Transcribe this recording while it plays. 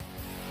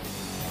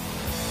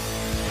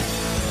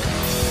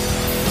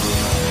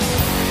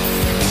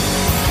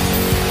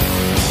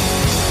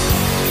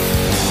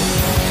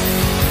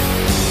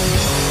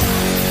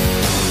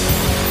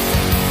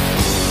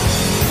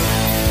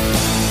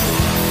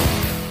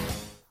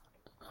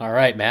All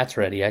right, Matt's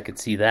ready. I could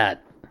see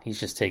that. He's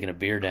just taking a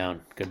beer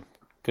down.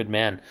 Good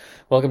man.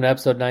 Welcome to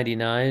episode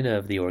 99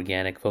 of the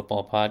Organic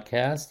Football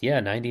Podcast. Yeah,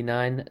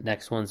 99.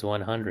 Next one's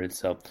 100.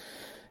 So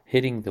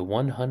hitting the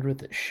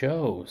 100th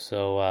show.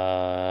 So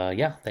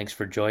yeah, thanks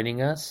for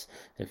joining us.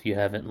 If you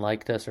haven't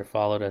liked us or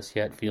followed us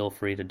yet, feel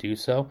free to do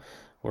so.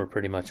 We're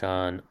pretty much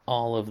on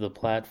all of the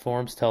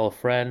platforms. Tell a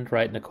friend,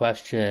 write in a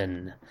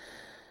question.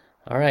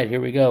 All right,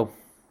 here we go.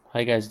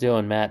 How you guys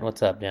doing, Matt?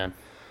 What's up, Dan?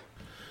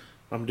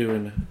 I'm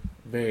doing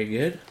very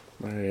good.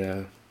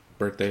 My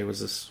birthday was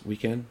this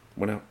weekend.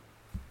 Went out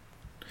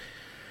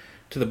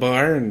to the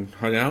bar and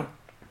hung out.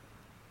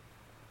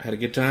 Had a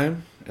good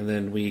time. And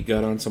then we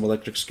got on some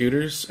electric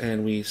scooters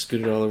and we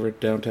scooted all over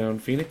downtown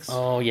Phoenix.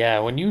 Oh, yeah.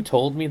 When you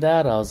told me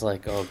that, I was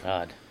like, oh,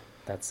 God,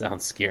 that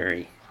sounds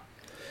scary.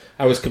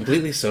 I was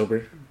completely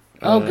sober.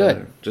 Oh,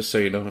 good. Just so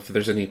you know, if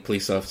there's any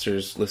police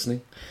officers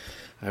listening,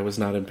 I was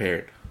not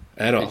impaired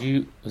at all.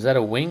 Was that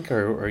a wink,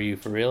 or are you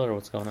for real, or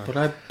what's going on? But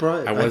I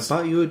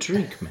bought you a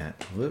drink,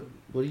 Matt. What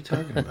are you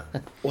talking about?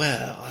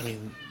 Well, I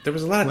mean, there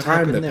was a lot of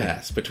time that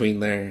passed between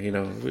there. You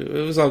know,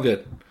 it was all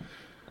good.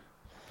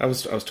 I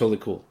was totally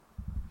cool.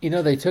 You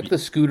know, they took the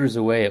scooters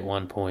away at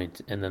one point,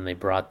 and then they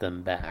brought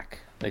them back.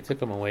 They took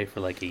them away for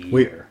like a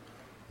year.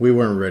 We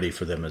weren't ready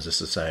for them as a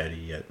society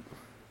yet.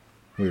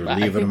 We were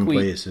leaving them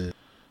places.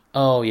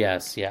 Oh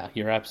yes, yeah,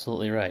 you're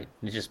absolutely right.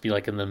 It'd just be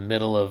like in the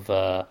middle of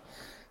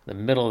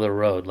the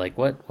road. Like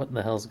what in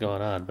the hell's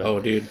going on? But, oh,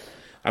 dude,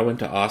 I went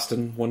to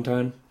Austin one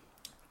time,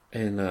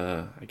 and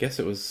I guess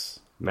it was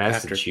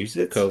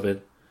Massachusetts, after COVID.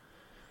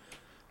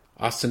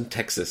 Austin,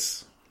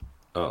 Texas.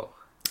 Oh,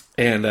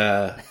 and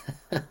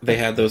they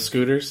had those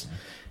scooters,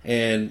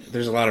 and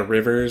there's a lot of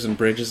rivers and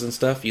bridges and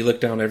stuff. You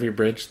look down every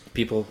bridge,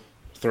 people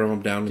throw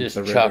them down just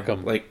into the chuck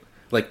river, them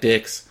like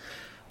dicks.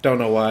 Don't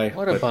know why.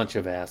 What a bunch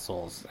of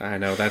assholes! I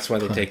know, that's why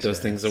they take those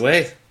things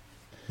away.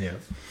 Yeah,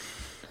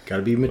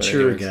 gotta be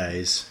mature,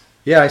 guys.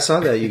 Yeah, I saw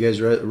that you guys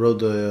rode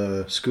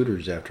the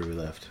scooters after we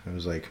left. I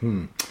was like,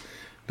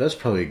 that's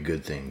probably a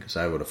good thing because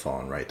I would have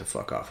fallen right the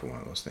fuck off of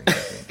one of those things. I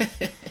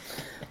think.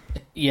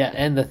 Yeah,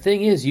 and the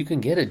thing is, you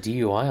can get a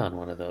DUI on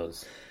one of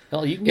those.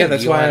 Hell, you can get yeah,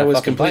 that's why I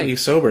was completely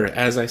sober,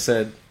 as I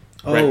said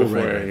right before.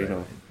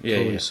 Right. Yeah,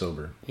 totally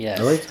sober. Yeah,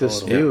 I like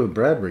this view of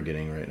Brad we're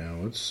getting right now.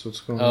 What's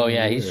going on? Oh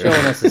yeah, he's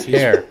showing us his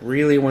hair.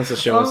 Really wants to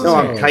show us. No,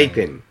 his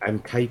hair. I'm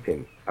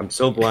typing. I'm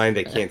so blind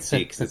I can't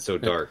see because it's so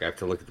dark. I have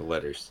to look at the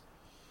letters.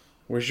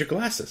 Where's your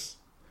glasses?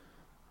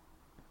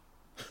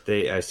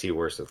 I see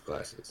worse with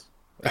glasses.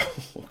 Oh,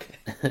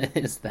 okay.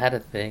 Is that a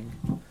thing?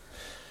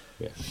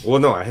 Yeah.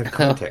 Well, no, I have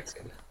contacts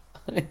in.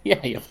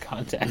 Yeah, you have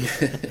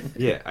contacts.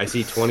 Yeah, I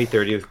see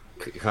 20/30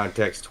 with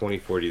contacts,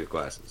 20/40 with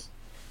glasses.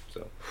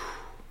 So,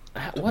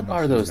 what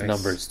are those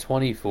numbers?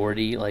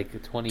 20/40,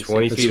 like 26?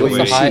 20 feet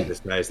away.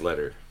 This nice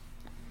letter.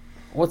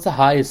 What's the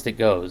highest it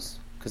goes?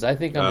 Because I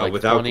think I'm like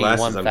without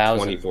 21,000.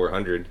 glasses, I'm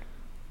 2,400.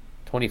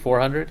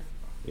 2,400?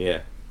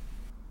 Yeah.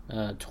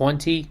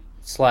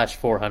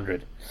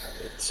 20/400.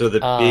 So the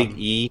big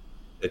E,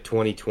 the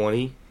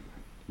 20/20,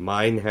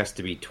 mine has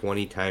to be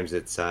 20 times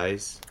its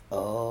size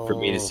for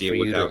me to see it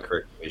without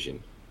correct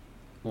vision.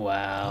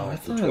 Wow. I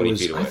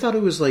thought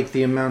it was like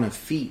the amount of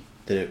feet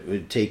that it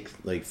would take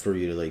like for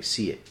you to like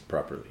see it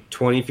properly.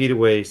 20 feet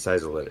away,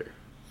 size of letter.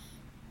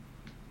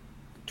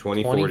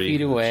 20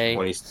 feet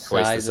away,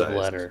 size of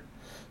letter.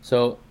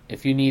 So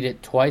if you need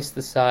it twice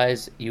the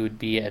size, you would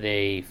be at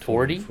a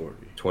 40?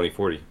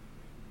 20/40.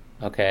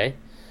 Okay.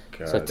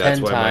 God. So That's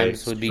 10 why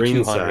times my would be screen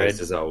 200.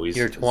 size is always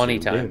You're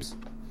 20 zoomed in. times.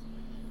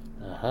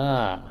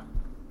 Aha.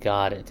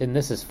 Got it. And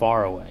this is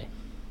far away.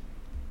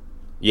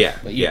 Yeah,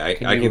 But you- yeah, I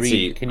can can you read-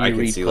 see. can you I can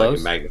read see close? like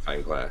a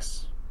magnifying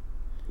glass.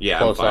 Yeah,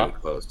 Close I'm fine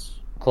up? close.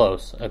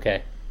 Close.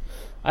 Okay.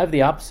 I have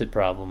the opposite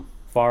problem.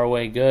 Far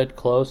away, good.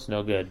 Close,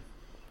 no good.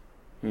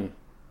 It's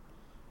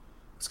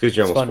because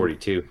you're It's almost fun.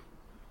 42.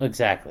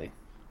 Exactly.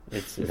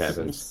 It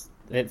happens.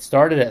 It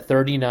started at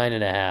 39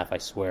 and a half, I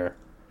swear.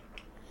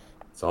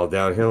 It's all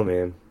downhill,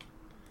 man.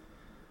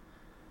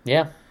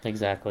 Yeah,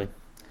 exactly.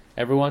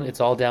 Everyone,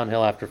 it's all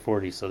downhill after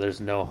 40, so there's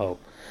no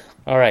hope.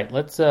 All right,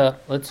 let's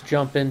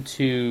jump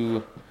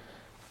into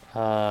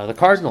the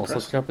Cardinals.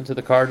 Let's jump into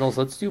the Cardinals.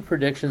 Let's do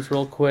predictions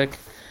real quick.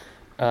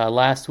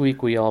 Last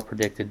week we all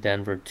predicted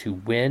Denver to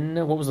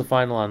win. What was the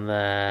final on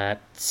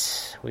that?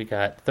 We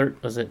got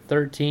was it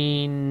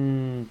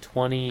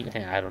 13-20?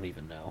 I don't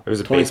even know. It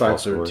was a baseball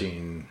score.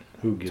 25-13.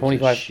 Who gives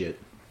 25. a shit?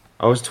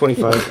 I was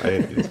 25. I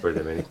didn't think for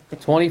that many.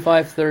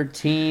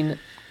 25-13.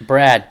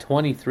 Brad,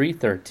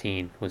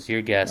 23-13 was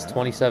your guess.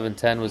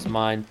 27-10 was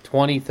mine.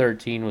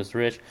 20-13 was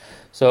Rich.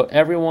 So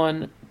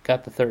everyone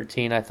got the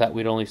 13. I thought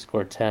we'd only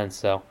score 10.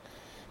 So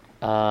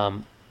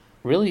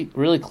really,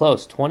 really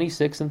close.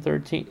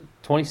 26-13,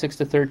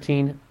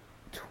 26-13,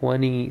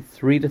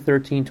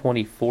 23-13,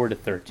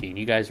 24-13.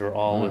 You guys were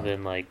all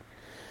within like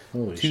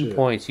Holy 2 shit.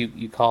 points.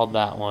 You called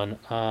that one.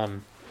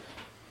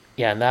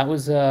 Yeah, and that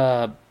was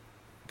a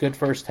good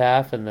first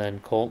half, and then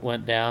Colt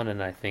went down,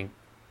 and I think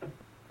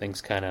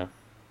things kind of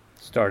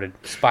started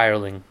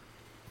spiraling.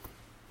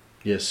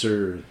 Yes,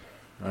 sir.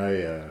 I'll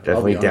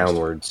Definitely be honest.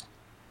 downwards.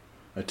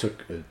 I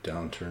took a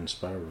downturn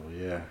spiral.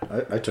 Yeah,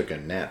 I took a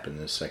nap in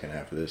the second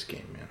half of this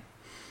game, man.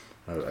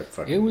 I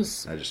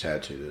just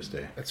had to this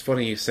day. It's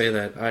funny you say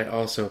that. I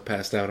also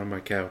passed out on my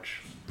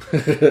couch.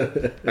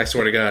 I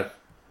swear to God.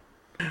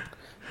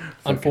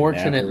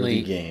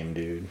 Unfortunately, game,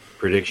 dude.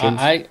 Predictions?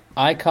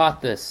 I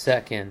caught the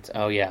second.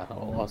 Oh yeah.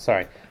 Oh,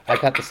 sorry. I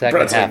caught the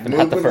second half and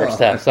not the first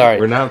half. Sorry.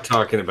 We're not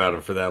talking about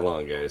it for that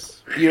long,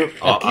 guys.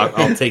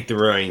 I'll take the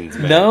reins,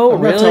 man. No,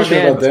 I'm really, not talking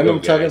man. about them.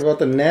 I'm talking about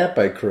the nap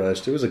I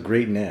crushed. It was a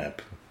great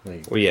nap.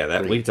 Well, yeah,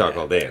 that we talk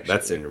all day. Actually.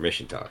 That's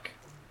intermission talk.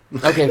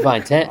 Okay,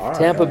 fine.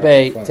 Tampa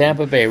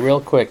Bay. Real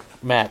quick,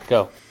 Matt,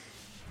 go.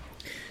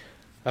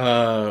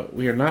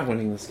 We are not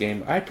winning this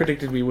game. I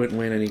predicted we wouldn't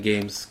win any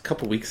games a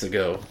couple weeks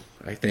ago.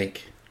 I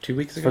think 2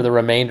 weeks ago For the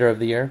remainder of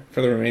the year.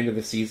 For the remainder of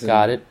the season.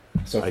 Got it.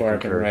 So far, I've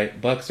been right.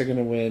 Bucks are going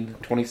to win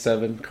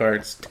 27,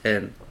 Cards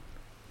 10.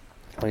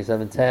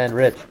 27-10,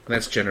 Rich.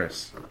 That's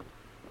generous.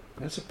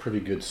 That's a pretty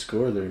good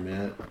score there,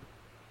 Matt.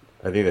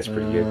 I think that's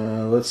pretty good.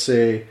 Let's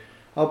say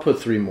I'll put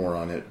 3 more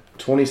on it.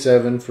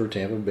 27 for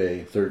Tampa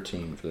Bay,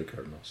 13 for the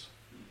Cardinals.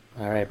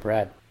 All right,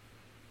 Brad.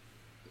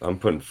 I'm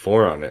putting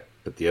 4 on it,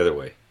 but the other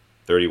way.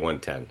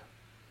 31-10.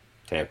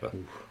 Tampa.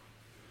 Oof.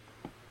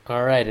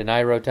 All right, and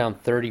I wrote down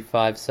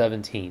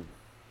 35-17.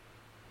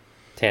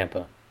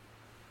 Tampa.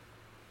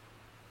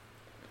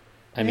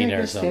 I mean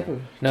Arizona.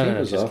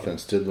 Tampa's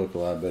offense did look a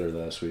lot better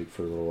last week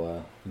for a little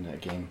while in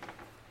that game.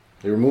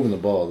 They were moving the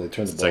ball. They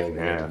turned the ball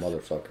over like a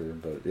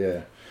motherfucker. But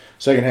yeah,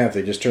 second half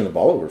they just turned the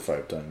ball over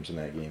 5 times in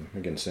that game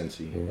against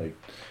Cincy. Mm-hmm. Like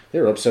they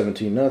were up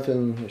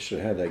 17-0. They should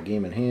have had that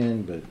game in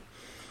hand, but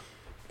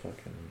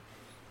fucking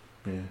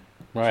yeah.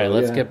 All right,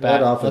 let's get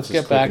back. Let's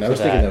get back to that. I was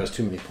thinking that was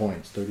too many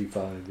points.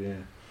 35, yeah.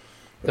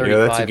 35.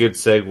 Yeah, that's a good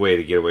segue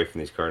to get away from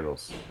these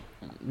Cardinals.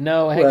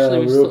 No,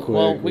 actually,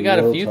 we got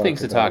a few talk things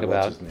to talk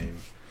about. What's his name?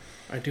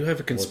 I do have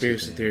a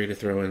conspiracy theory to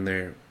throw in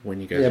there when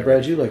you guys. Yeah, are Brad,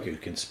 ready. you like a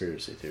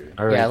conspiracy theory.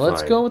 All right, yeah,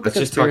 let's fine. go with the Let's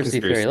just talk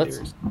conspiracy theory.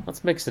 theories.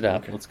 Let's mix it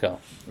up. Okay. Let's go.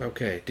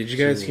 Okay, did you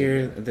guys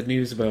hear the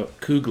news about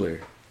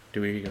Kugler?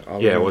 Do we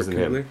all Yeah, it remember wasn't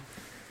Kugler? him.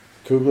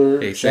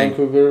 Kugler, Sean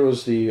Kugler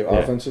was the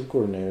offensive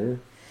coordinator,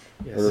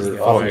 Yes, or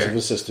the offensive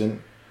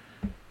assistant.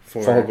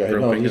 Fall guy.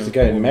 No, he's the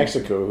guy in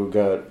Mexico who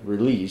got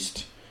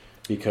released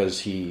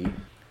because he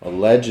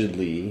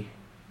allegedly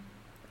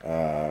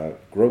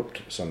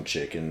groped some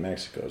chick in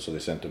Mexico, so they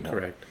sent him home.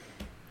 Correct.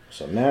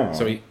 So now...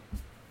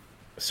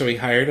 So he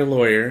hired a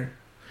lawyer,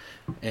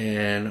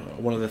 and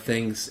one of the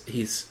things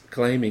he's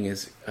claiming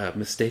is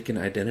mistaken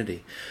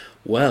identity.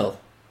 Well,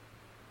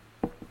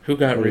 who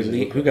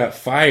got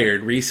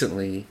fired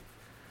recently?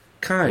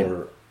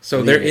 Kime.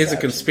 So there is a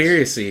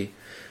conspiracy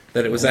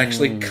that it was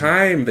actually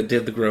Kime that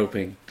did the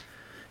groping,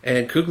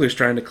 and Kugler's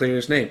trying to clear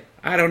his name.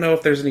 I don't know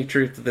if there's any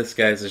truth to this,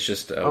 guys. It's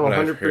just what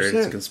I've heard.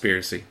 It's a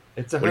conspiracy.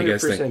 It's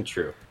 100%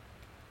 true.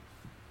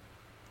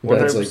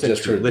 Brad's like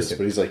just heard this,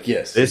 but he's like,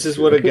 yes. This is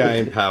what a guy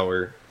in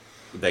power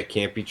that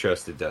can't be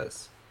trusted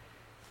does.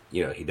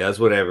 You know, he does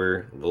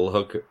whatever,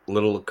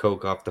 little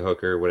coke off the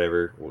hooker,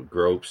 whatever,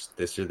 gropes,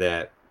 this or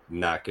that,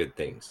 not good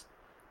things.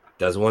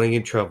 Doesn't want to get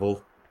in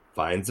trouble,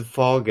 finds a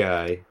fall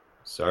guy,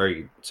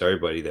 sorry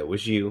buddy, that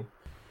was you,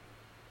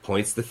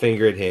 points the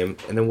finger at him,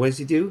 and then what does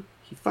he do?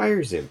 He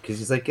fires him, because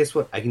he's like, guess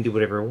what, I can do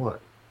whatever I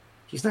want.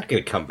 He's not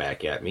going to come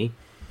back at me.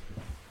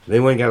 And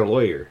then when he got a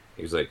lawyer,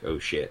 he was like, oh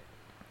shit.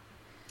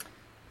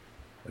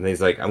 And then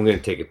he's like, I'm going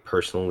to take a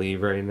personal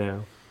leave right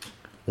now.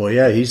 Well,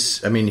 yeah, he's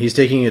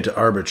taking it to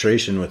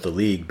arbitration with the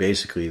league,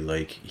 basically.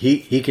 Like,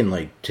 he can,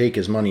 like, take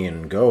his money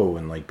and go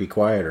and, like, be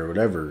quiet or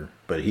whatever,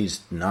 but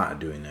he's not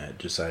doing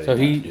that. So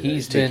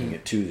he's been,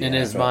 it to the in NFL.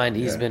 His mind,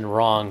 he's been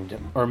wronged.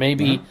 Or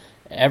maybe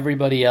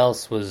everybody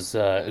else was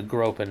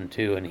groping,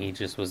 too, and he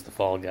just was the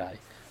fall guy.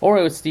 Or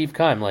it was Steve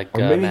Keim, like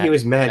or maybe Matt, he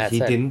was mad Matt he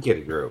said. didn't get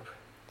a grope.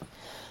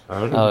 I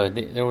don't know.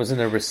 There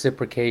wasn't a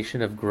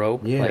reciprocation of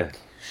grope? Yeah. Like,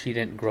 she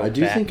didn't grope I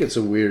do back? think it's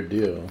a weird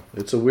deal.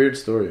 It's a weird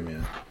story,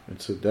 man.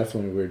 It's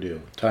definitely a weird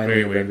deal.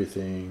 Timing of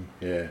everything,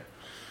 yeah.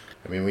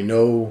 I mean, we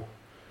know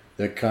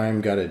that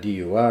Keim got a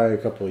DUI a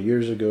couple of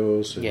years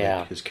ago, so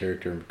like, his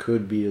character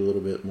could be a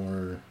little bit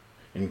more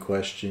in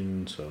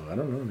question. So I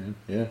don't know, man.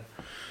 Yeah,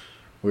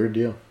 weird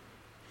deal.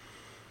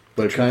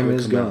 But Keim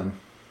is gone.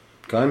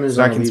 Keim is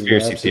not a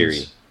conspiracy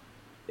theory.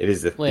 It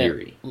is the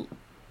theory.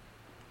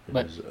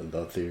 But it is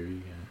the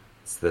theory. Yeah.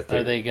 It's the theory.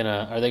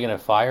 Are they gonna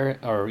fire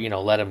or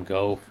let him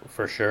go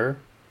for sure?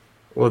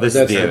 Well, this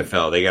is the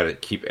NFL. They got to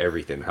keep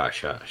everything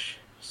hush hush.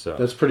 So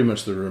that's pretty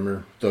much the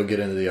rumor. They'll get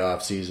into the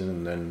off season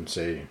and then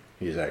say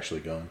he's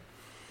actually gone.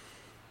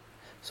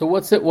 So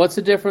what's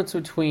the difference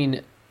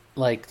between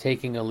like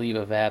taking a leave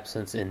of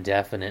absence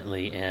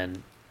indefinitely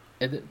and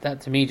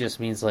that to me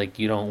just means like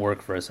you don't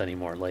work for us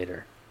anymore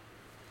later?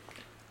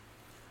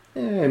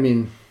 Yeah, I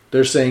mean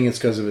they're saying it's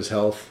because of his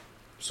health.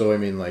 So I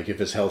mean, like if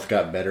his health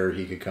got better,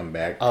 he could come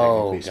back.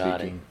 Technically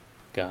speaking.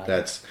 Got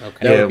that's it.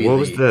 Okay. That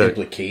would be the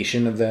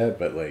implication of that,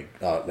 but like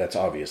that's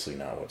obviously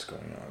not what's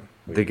going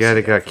on. The guy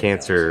that got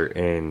cancer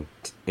in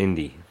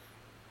Indy.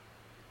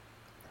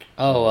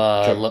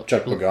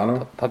 Chuck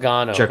Pagano.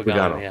 Pagano. Chuck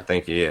Pagano. Yeah.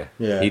 Thank you. Yeah.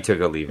 Yeah. He took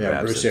a leave of Yeah,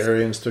 absence. Bruce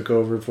Arians took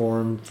over for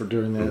him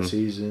during that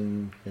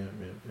season. Yeah,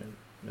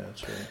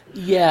 that's right.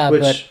 Yeah,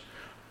 Which but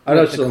I with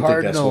don't the think that's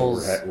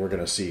Cardinals- what we're going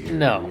to see here.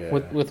 no, Yeah.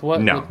 with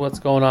No. what's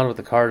going on with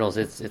the Cardinals,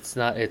 it's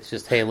not. It's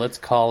just, hey, let's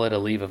call it a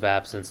leave of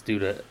absence due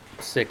to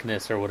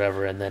sickness or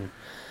whatever, and then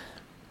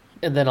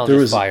I'll There just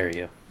was- fire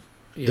you.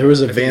 There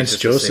was a I think Vance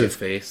it's just a Joseph- save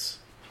face.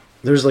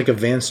 There's like a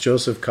Vance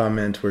Joseph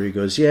comment where he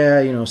goes, "Yeah,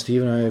 you know,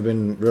 Steve and I have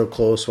been real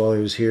close while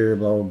he was here,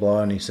 blah blah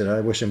blah," and he said,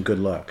 "I wish him good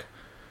luck."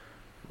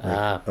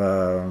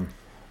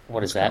 What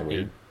does that kinda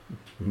mean?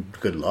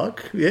 Good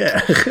luck?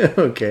 Yeah.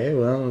 Okay.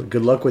 Well,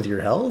 good luck with your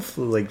health.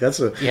 Like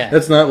that's Yeah.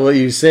 that's not what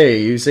you say.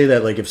 You say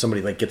that like if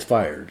somebody like gets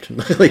fired,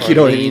 like Or you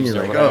know what I mean. leaves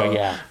You're or like, whatever, oh,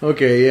 yeah.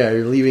 okay, yeah,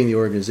 you're leaving the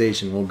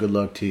organization. Well, good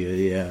luck to you.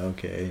 Yeah,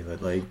 okay,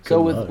 but like,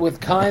 So good luck.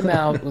 with Keim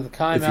out, with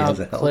Keim If he has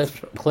out, a health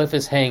trouble. Cliff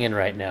is hanging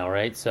right now,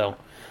 right? So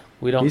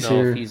we don't He's know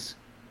here. if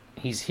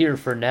he's here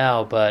for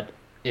now, but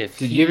if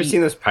Did you ever see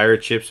those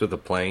pirate ships with a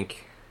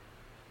plank?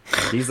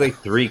 He's like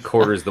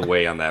 3/4 the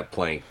way on that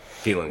plank,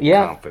 feeling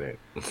Yeah. confident.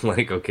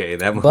 Like, okay,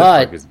 that But-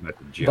 motherfucker's about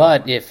to jump.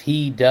 But if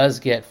he does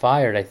get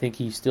fired, I think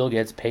he still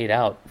gets paid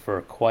out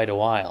for quite a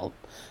while.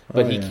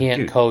 But Oh, he yeah.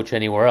 can't Dude. coach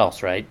anywhere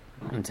else, right?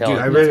 Until Dude,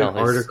 I read until an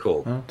his-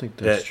 article I don't think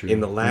that's that true.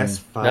 in the last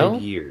Yeah. 5 No?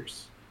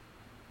 years,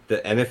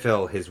 the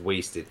NFL has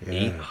wasted Yeah.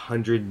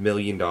 $800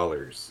 million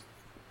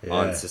Yeah.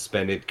 on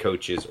suspended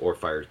coaches or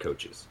fired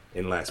coaches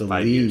in the last The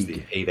 5 years. league.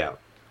 They paid out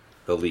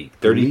the league,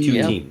 32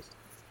 league. teams.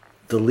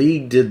 The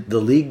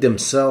league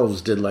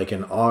themselves did like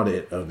an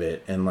audit of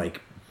it and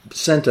like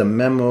sent a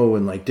memo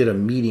and like did a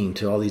meeting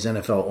to all these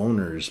NFL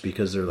owners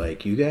because they're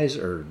like, you guys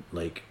are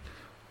like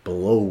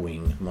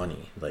blowing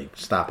money, like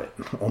stop it,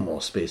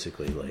 almost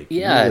basically, like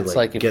you Yeah, need to, it's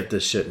like if- get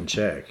this shit in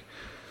check.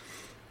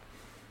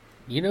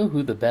 You know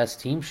who the best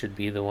team should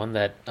be? The one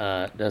that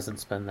doesn't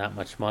spend that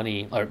much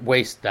money or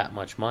waste that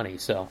much money.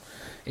 So,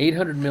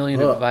 800 million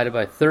Well- divided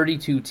by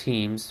 32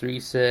 teams,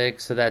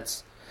 3/6. So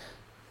that's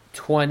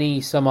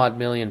 20 some odd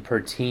million per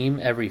team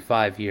every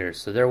 5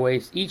 years. So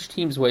each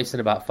team's wasting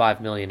about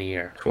 5 million a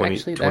year. 20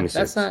 Actually, that's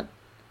 26. not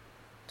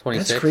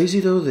 26. That's crazy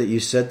though that you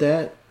said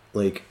that.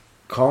 Like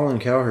Colin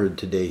Cowherd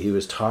today, he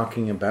was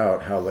talking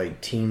about how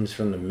like teams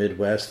from the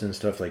Midwest and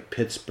stuff like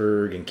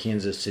Pittsburgh and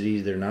Kansas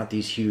City, they're not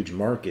these huge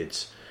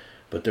markets,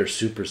 but they're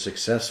super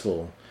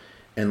successful,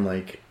 and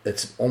like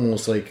it's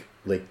almost like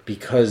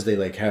because they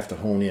like have to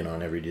hone in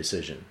on every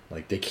decision.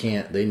 Like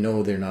they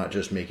know they're not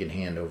just making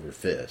hand over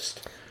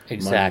fist.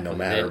 Exactly. Money, no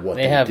matter what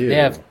they have do. they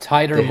have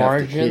tighter They have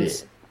to hit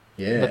margins. it.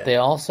 Yeah, But they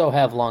also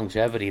have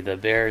longevity. The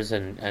Bears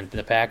and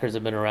the Packers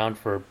have been around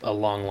for a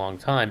long, long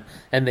time,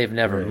 and they've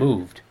never Right.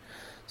 moved.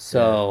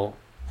 So,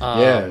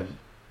 yeah.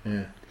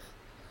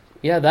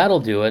 yeah,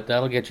 that'll do it.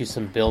 That'll get you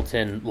some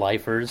built-in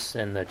lifers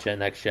and the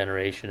next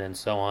generation and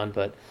so on.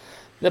 But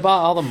about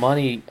all the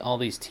money all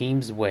these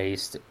teams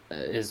waste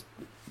is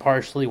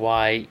partially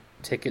why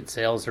ticket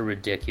sales are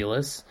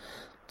ridiculous.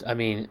 I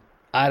mean,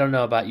 I don't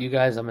know about you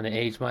guys. I'm going to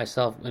age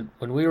myself.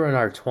 When we were in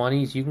our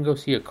 20s, you can go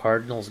see a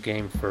Cardinals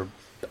game for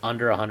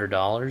under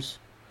 $100.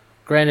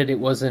 Granted, it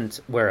wasn't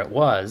where it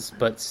was,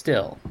 but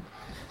still.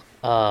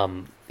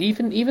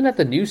 Even at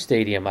the new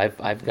stadium,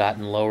 I've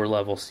gotten lower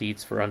level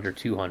seats for under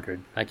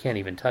 200. I can't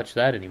even touch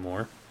that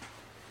anymore.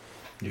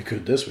 You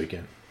could this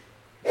weekend.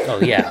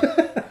 Oh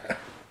yeah,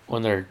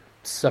 when they're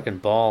sucking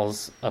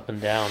balls up and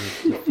down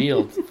the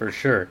field for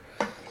sure.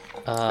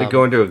 They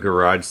go into a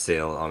garage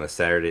sale on a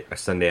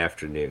Sunday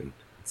afternoon.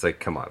 It's like,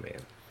 come on,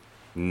 man.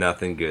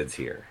 Nothing good's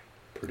here.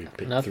 Pretty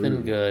big Nothing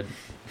through. good.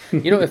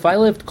 You know, if I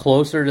lived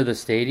closer to the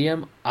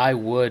stadium, I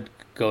would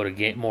go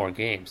to more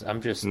games.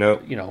 I'm just,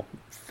 Nope.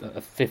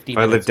 50 If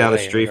I minutes lived down the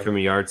away or street whatever. from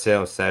a yard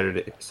sale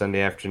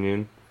Sunday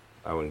afternoon,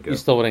 I wouldn't go. You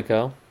still wouldn't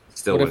go?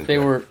 Still What if wouldn't they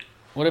go. were?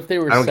 What if they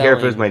were? I don't care if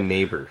it was selling my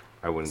neighbor.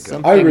 I wouldn't go.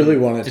 some- I really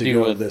wanted to to do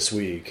go with- this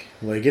week.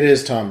 Like it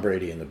is Tom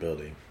Brady in the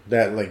building.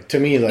 That like to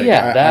me like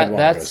Yeah, I'd want to go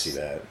that's- see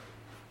that.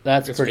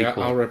 That's It's pretty okay,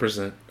 cool. I'll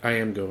represent. I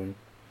am going.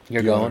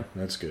 You're You going? are?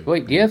 That's good.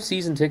 Wait, do you have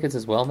season tickets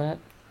as well, Matt?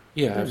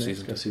 Yeah, I have Yeah,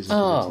 season got tickets. season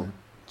Oh,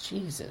 tickets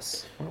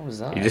Jesus! What was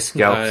that? He just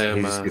scalps. I am,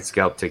 He just gets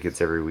scalp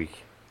tickets every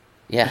week.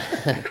 Yeah.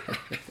 now.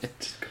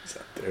 Just goes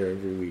out there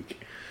every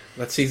week.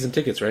 That's season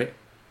tickets, right?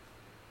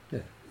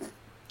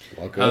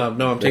 Walk up,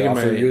 No, I'm they taking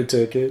offer my- you a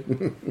ticket.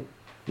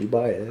 You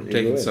buy it. I'm you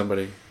taking go in.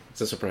 somebody.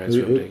 It's a surprise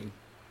Who- who I'm who- taking.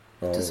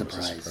 Oh, It's a it's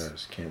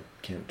surprise.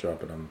 Can't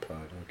drop it on the pod.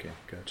 Okay,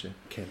 gotcha.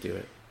 Can't do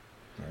it.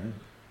 All right.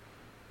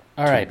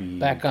 All right, be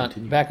back on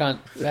continued. back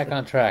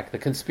on track. The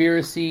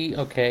conspiracy.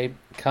 Okay,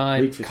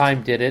 Keim Week 15.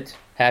 Keim did it.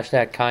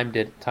 Hashtag Keim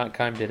did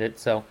it.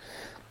 So,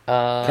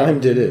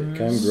 Keim did it.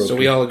 Keim broke So it.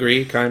 we all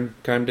agree. Keim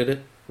did it.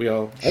 We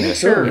all. I think so.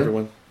 Sure. man.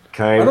 Everyone.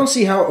 I don't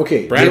see how.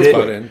 Okay, Brad's did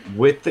bought it, in.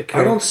 With the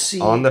I don't coke see-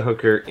 on the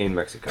hooker in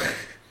Mexico.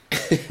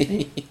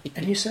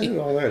 and you said it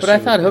all that. But I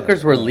shit thought like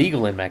hookers that. were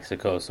legal in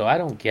Mexico, so I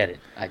don't get it.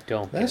 I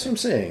don't. That's Get what I'm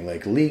saying.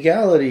 Like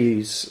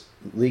legalities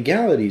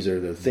are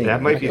the thing.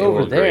 That might be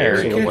Over over there,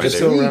 there. you You can't why just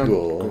they're- go around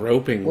legal.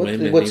 groping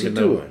women, What's he even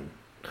though doing?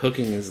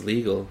 hooking is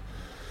legal.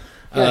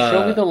 Yeah,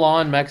 show me the law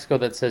in Mexico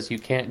that says you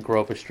can't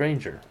grope a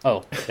stranger.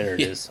 Oh, there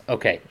it is.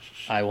 Okay,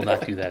 I will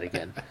not do that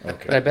again.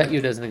 Okay. But I bet you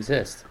it doesn't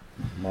exist.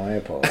 My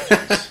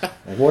apologies.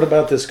 And what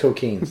about this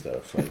cocaine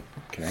stuff? Like,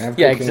 can I have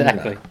Yeah, cocaine or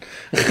exactly.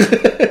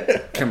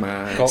 not? Come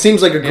on. Go-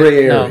 Seems like a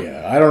gray No.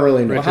 area. I don't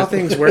really know. Well, how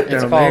things work It's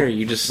down called- there,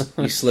 you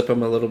slip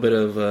them a little bit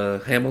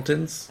of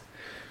Hamilton's.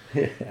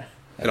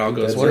 It all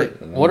goes That's with it.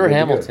 it. And What I'm are good to go.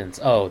 Hamiltons?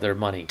 Oh, they're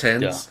money.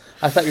 Tens? Duh.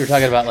 I thought you were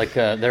talking about like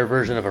their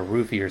version of a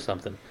roofie or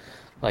something.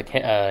 Like,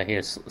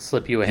 here,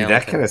 slip you a Dude,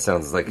 Hamilton. that kind of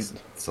sounds like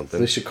something.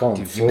 They should call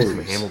them Dude, give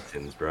me some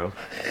floaties. Hamiltons, bro.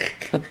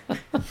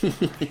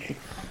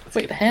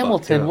 Wait,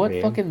 Hamilton? up, What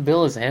man. fucking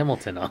bill is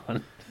Hamilton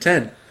on?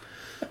 10.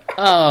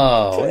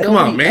 Oh, Come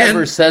on, nobody man.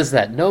 ever says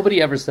that.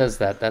 Nobody ever says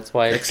that. That's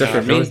why it's Except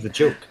for That me. was the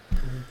joke.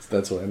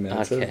 That's why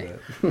Matt says Okay.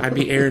 that. I'd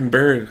be Aaron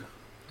Burr.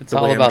 It's the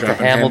all way I'm about the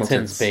dropping Hamiltons,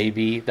 Hamiltons.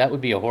 baby. That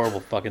would be a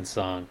horrible fucking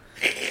song.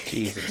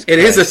 Jesus. It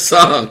is a Christ.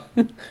 song.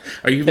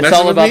 Are you It's messing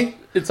all with about. me?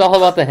 It's all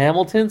about the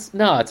Hamiltons.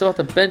 No, it's about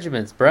the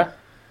Benjamins, bruh.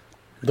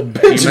 The Are you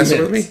messing with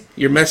Benjamins. me?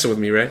 You're messing with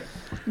me, right?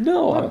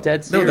 No, I'm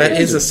dead No, serious. that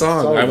is a It's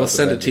song. all I about will the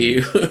send it to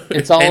you.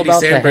 It's all Andy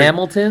about Samberg. the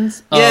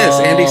Hamiltons. Yes,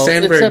 Andy Oh,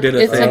 Samberg did a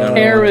It's thing a a long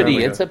parody.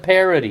 time ago. It's a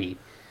parody.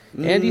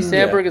 Andy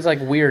Samberg is like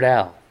Weird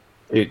Al.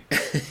 Dude.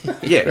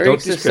 Yeah, Very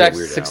don't discredit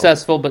Weird Al.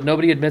 successful, but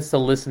nobody admits to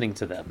listening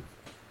to them.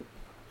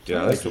 Dude,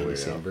 I like the Weird Al.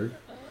 Sandberg.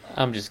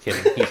 I'm just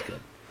kidding. He's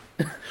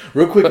good.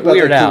 Real quick But about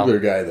Weird that Al.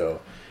 Coogler guy, though.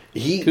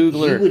 He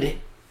Coogler. would.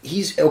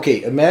 He's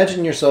okay.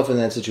 Imagine yourself in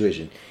that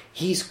situation.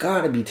 He's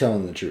got to be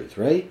telling the truth,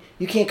 right?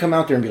 You can't come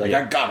out there and be like,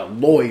 "I got a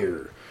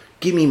lawyer.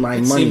 Give me my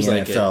money, seems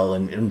like NFL,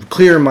 and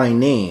clear my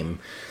name."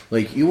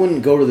 Like you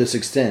wouldn't go to this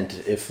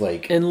extent if,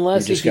 like,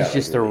 Unless you he's got,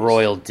 just like, a released.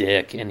 royal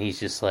dick and he's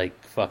just like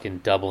fucking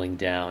doubling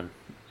down.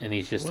 And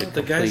he's just Well, a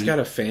the guy's complete- got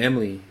a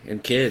family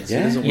and kids. Yeah.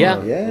 He doesn't Yeah.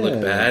 want to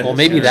look bad. Well,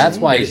 maybe that's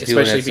why he's doing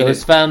Especially it.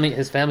 if So he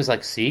his family's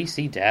like, see,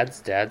 dad's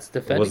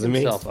defending wasn't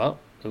me. himself. Oh,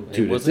 it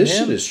Dude, if wasn't this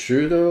him. shit is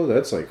true, though,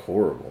 that's like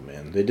horrible,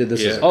 man. They did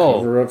this as a Yeah. Oh.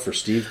 cover up for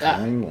Steve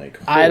Klein. Like,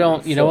 I holy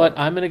don't. You know fuck. what?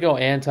 I'm gonna go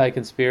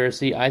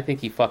anti-conspiracy. I think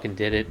he fucking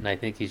did it, and I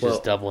think he's Well-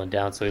 just doubling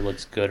down so he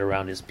looks good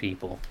around his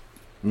people.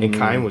 And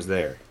Kine was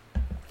there.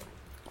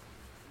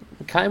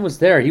 Kine was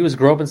there. He was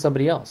groping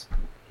somebody else.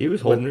 He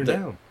was holding her the-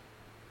 down.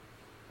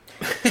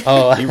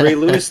 Oh, He Ray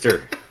Lewis'd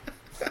her.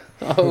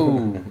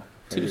 oh,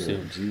 too Oh,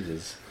 soon.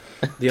 Jesus.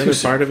 The other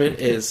part of it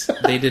is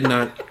they did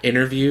not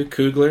interview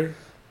Coogler.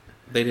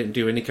 They didn't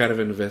do any kind of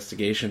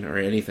investigation or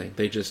anything.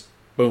 They just,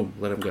 boom,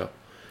 let him go.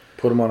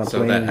 Put him on a So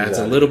plane. that he's adds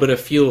a out. little bit of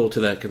fuel to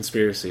that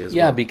conspiracy as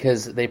Yeah, well.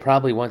 because they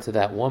probably went to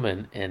that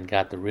woman and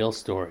got the real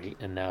story,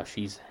 and now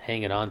she's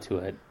hanging on to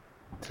it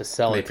to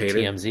sell They it to paid her.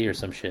 TMZ or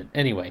some shit.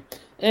 Anyway,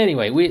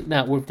 we've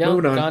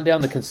Moving on. gone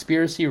down the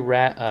conspiracy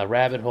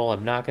rabbit hole.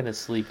 I'm not going to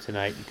sleep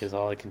tonight because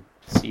all I can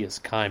see is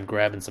Kime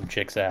grabbing some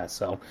chick's ass.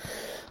 So,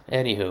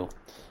 anywho,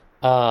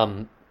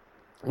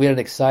 we had an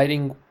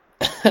exciting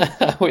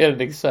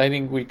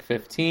week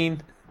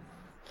 15.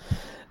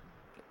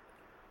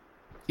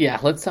 Yeah,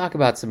 let's talk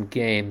about some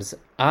games.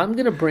 I'm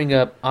gonna bring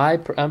up.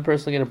 I'm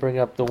personally gonna bring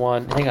up the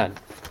one. Hang on,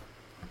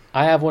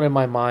 I have one in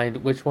my mind.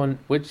 Which one?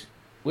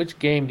 Which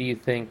game do you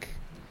think?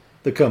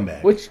 The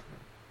comeback. Which?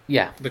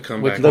 Yeah, The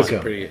comeback Which was one?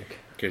 a pretty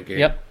good game.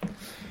 Yep.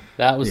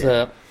 That was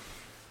Yeah.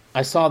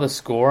 I saw the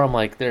score. I'm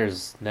like,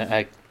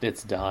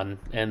 it's done.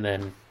 And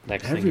then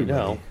next thing you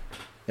know,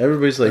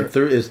 Everybody's like,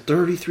 it's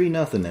 33-0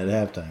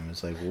 at halftime.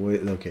 It's like,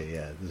 wait, okay,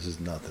 yeah, this is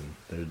nothing.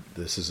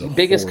 This is a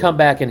biggest horrible-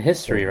 comeback in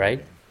history,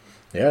 right?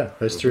 Yeah,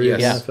 history of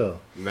the Yes. NFL.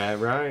 Matt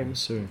Ryan Yes,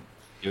 sir.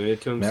 doing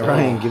it to Matt himself.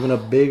 Ryan giving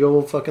up big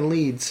old fucking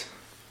leads.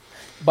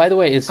 By the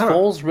way, is I don't-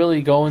 Foles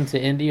really going to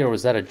Indy, or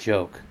was that a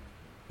joke?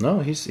 No,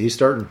 he's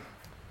starting.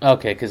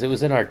 Okay, because it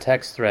was in our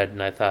text thread,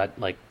 and I thought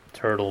like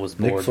Turtle was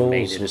Nick bored and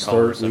made Foles it will at home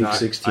or start something. week I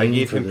 16.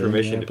 gave for him the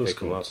permission to Indianapolis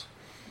pick him up.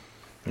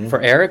 Colts.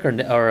 For Eric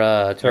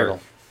or Turtle.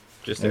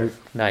 Just Eric,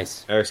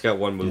 Nice. Eric's got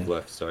one move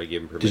left, so I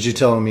gave him permission. did you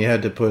tell him he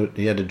had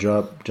to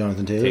drop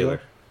Jonathan Taylor?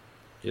 Taylor?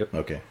 Yep.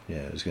 Okay,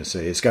 yeah, I was gonna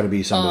say it's got to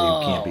be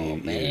somebody who can't Oh,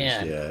 be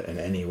man. used, yeah, in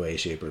any way,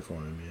 shape, or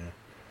form. Yeah.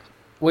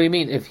 What do you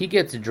mean? If he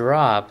gets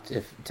dropped,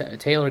 if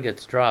Taylor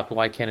gets dropped,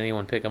 why can't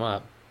anyone pick him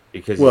up?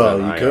 Because he's Well,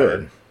 on you IR.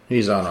 could.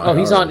 He's on. Oh,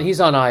 he's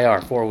IR. on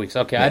IR 4 weeks.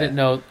 Okay, I Yeah. didn't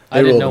know. They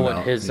I didn't know rolled what him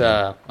out, his.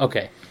 yeah.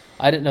 Okay,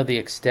 I didn't know the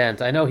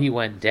extent. I know he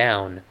went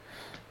down shut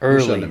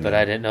early, him but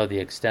down. I didn't know the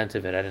extent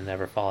of it. I didn't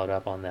ever followed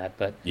up on that.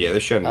 But Yeah, they're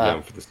shutting him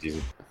down for the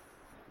season.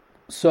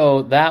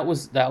 so that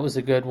was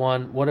a good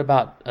one. What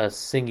about a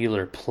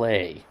singular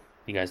play?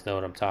 You guys know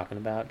what I'm talking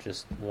about?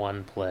 Just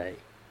one play.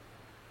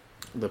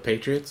 The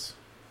Patriots?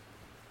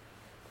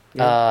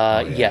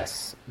 yeah.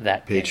 Yes,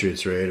 that game.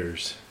 Patriots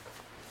Raiders.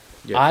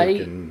 Yeah,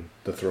 Freaking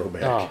the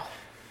throwback. Oh,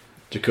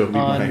 Jacoby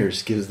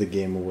Myers gives the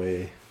game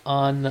away.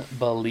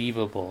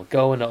 unbelievable.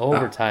 Go into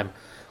overtime.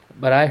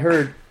 But I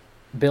heard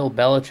Bill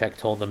Belichick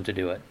told them to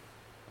do it.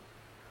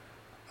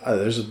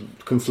 There's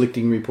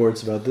conflicting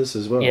reports about this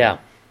as well. Yeah.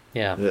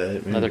 I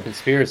mean, Another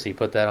conspiracy.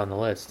 Put that on the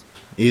list.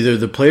 either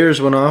the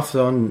players went off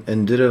on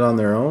and did it on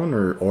their own,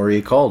 or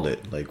he called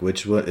it. Like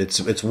which one?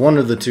 It's one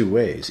of the two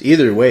ways.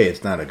 Either way,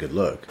 it's not a good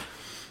look.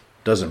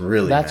 Doesn't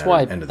really. That's matter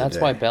why. at the end of the That's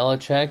day. why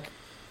Belichick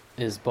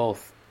is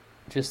both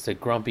just a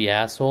grumpy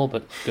asshole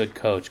but good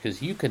coach,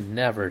 because you can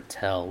never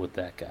tell with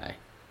that guy.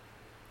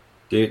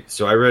 Dude,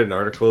 so I read an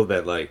article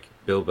that like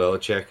Bill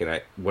Belichick,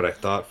 and what I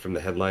thought from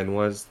the headline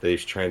was that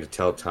he's trying to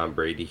tell Tom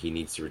Brady he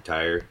needs to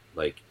retire,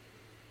 like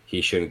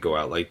he shouldn't go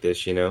out like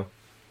this, you know?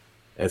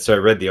 And so I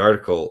read the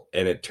article,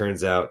 and it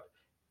turns out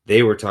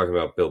they were talking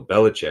about Bill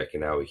Belichick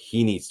and how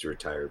he needs to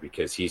retire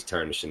because he's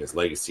tarnishing his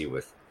legacy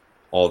with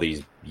all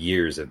these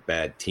years of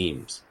bad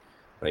teams.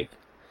 Like,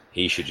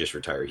 he should just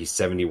retire. He's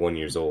 71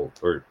 years old,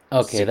 or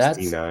Okay,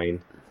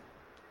 69.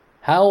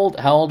 How old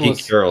Pete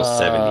was Carroll's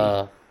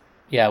 70.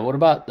 Yeah, what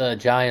about the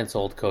Giants'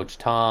 old coach,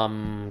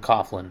 Tom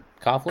Coughlin?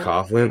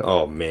 Coughlin?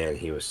 Oh, man,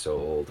 he was so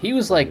old. He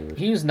was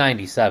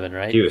 97,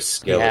 right? He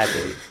was He had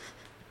skeleton. to.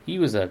 He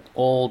was an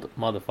old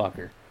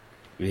motherfucker.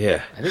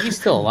 Yeah. I think he's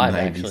still alive,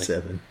 actually.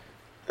 97.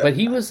 But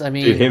he was, I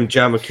mean... Dude, him and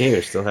John McCain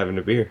are still having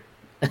a beer.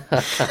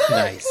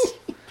 Nice.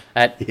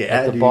 At the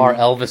dude. bar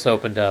Elvis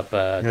opened up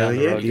down the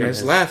yeah, road. You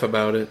guys laugh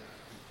about it.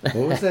 What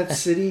was that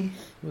city?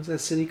 What was that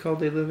city called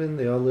they live in?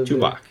 They all live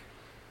Tupac.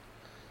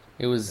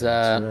 It was,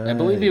 That's I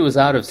believe right. he was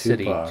out of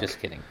city. Tupac. Just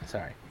kidding.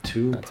 Sorry. in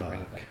Tupac. That's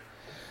right.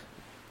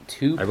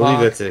 Tupac. I believe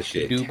that's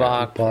actually a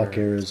Tupac. Tupac,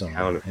 Arizona.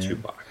 Town of yeah.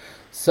 Tupac.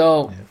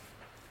 So,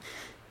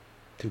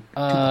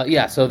 Tupac.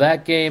 yeah, so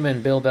that game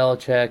and Bill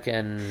Belichick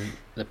and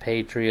the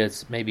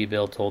Patriots, maybe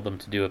Bill told them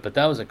to do it, but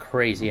that was a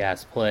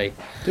crazy-ass play.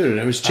 Dude,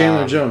 it was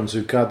Chandler Jones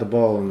who caught the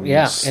ball and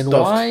Yeah, and stuffed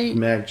why...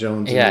 Mac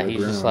Jones Yeah, into the he's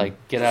ground. just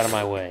like, get out of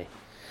my way.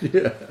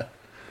 Yeah.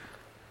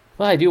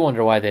 Well, I do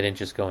wonder why they didn't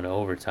just go into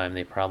overtime.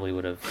 They probably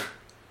would have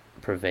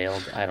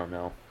prevailed. I don't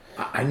know.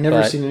 I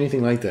never But- seen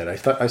anything like that.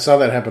 I saw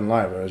that happen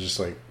live. I was just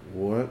like,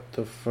 what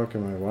the fuck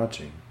am I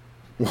watching?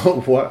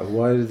 What?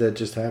 Why did that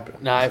just happen?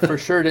 No, I for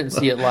sure didn't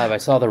see it live. I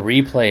saw the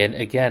replay, and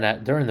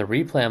again, during the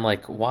replay, I'm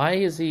like, why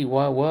is he,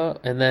 what?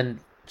 And then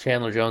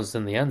Chandler Jones is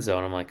in the end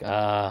zone. I'm like,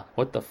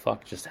 what the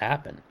fuck just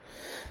happened?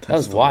 That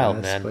was That's the wild,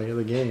 last man. Play of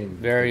the game.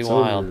 Very It's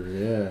wild. over.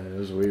 Yeah, it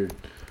was weird.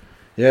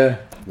 Yeah,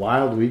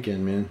 wild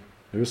weekend, man.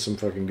 There was some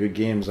fucking good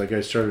games. Like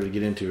I started to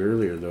get into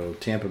earlier, though.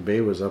 Tampa Bay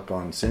was up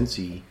on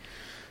Cincy,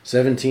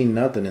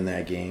 17-0 in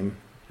that game,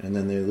 and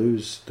then they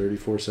lose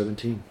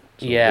 34-17.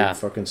 So Yeah.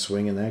 big fucking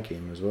swing in that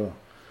game as well.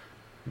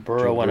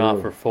 Burrow Joe went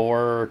off Burrow.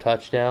 for 4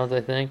 touchdowns,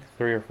 I think,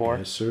 3 or 4.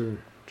 Yes, sir.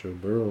 Joe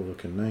Burrow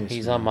looking nice.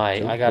 He's man. on my.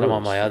 Joe I got him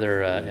on Burrow's my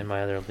other fucking good. in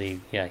my other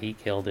league. Yeah, he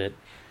killed it.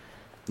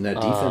 And that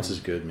defense Um, is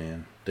good,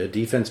 man. That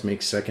defense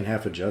makes second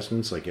half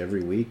adjustments like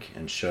every week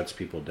and shuts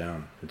people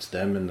down. It's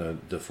them and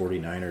the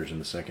 49ers in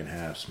the second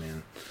halves,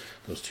 man.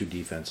 Those two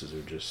defenses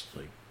are just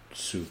like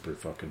super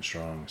fucking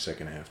strong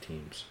second half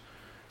teams.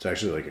 It's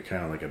actually like a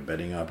kind of like a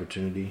betting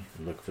opportunity.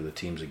 Look for the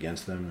teams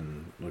against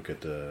them and look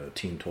at the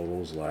team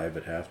totals live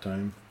at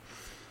halftime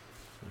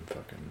and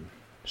fucking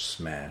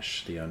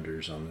smash the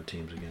unders on the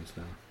teams against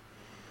them.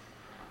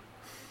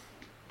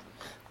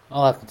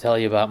 I'll have to tell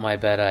you about my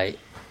bet. I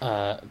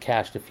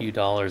cashed a few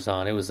dollars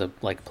on. It was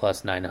like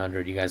plus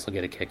 900. You guys will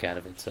get a kick out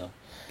of it. So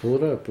Pull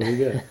it up. What do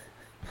you got?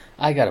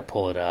 I gotta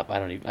pull it up. I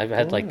don't even. I've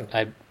had Pull like it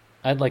up.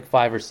 I had like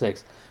 5 or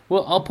 6.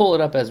 Well, I'll pull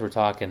it up as we're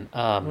talking.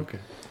 Okay.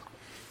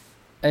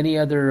 Any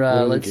other? are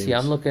the Let's see.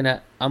 games?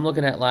 I'm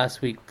looking at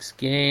last week's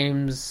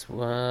games.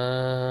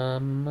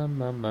 I'm on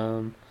the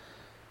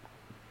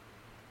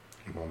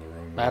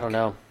wrong I week. don't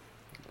know.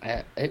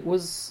 It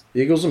was.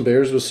 Eagles and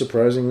Bears was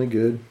surprisingly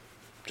good.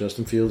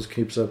 Justin Fields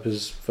keeps up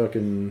his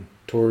fucking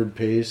torrid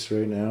pace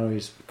right now.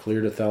 He's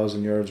cleared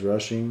 1,000 yards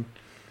rushing.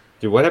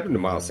 Dude, what happened to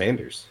Miles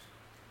Sanders?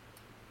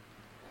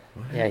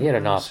 Yeah, he had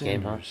an off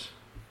game, huh?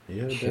 He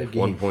had a Shit, bad game.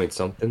 1 point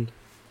something.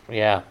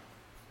 Yeah,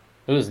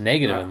 it was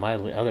negative in my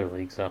other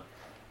league. So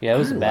yeah, it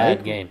was a I bad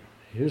like- game.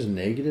 He was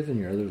negative in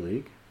your other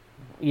league?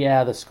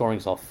 Yeah, the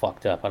scoring's all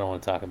fucked up. I don't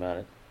want to talk about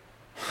it.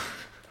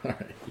 All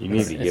right. You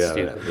need to It's get out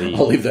of that stupid. league.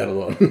 I'll leave that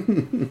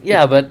alone.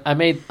 Yeah, but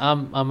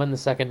I'm in the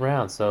second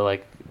round, so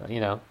like,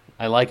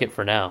 I like it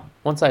for now.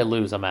 Once I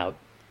lose, I'm out.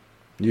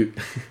 you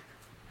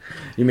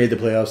made the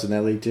playoffs in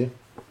that league too?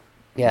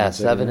 Yeah, One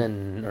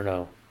second.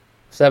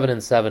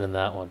 7-7 in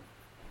that one.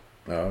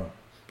 Oh.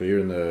 But you're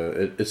in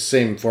it's the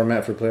same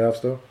format for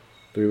playoffs though?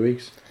 3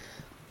 weeks?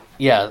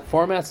 Yeah, the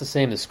format's the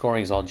same. The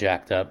scoring's all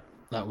jacked up.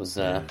 That was,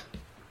 No.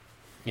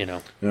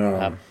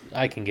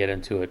 I can get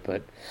into it,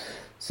 but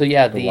so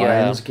yeah, The the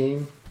Lions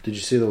game? Did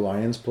you see the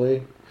Lions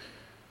play?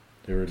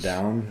 They were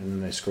down, and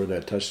then they scored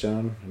that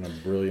touchdown and a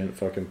brilliant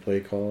fucking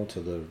play call to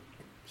the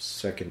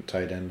second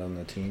tight end on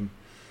the team.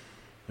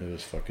 It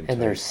was fucking and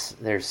tight.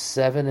 they're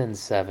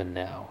 7-7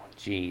 now.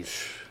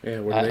 Jeez, Yeah,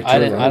 what do they I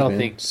do? didn't- Runs, don't man.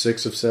 think-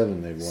 6 of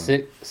 7 they've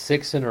won.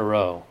 six in a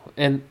row,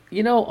 and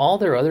all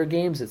their other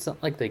games. It's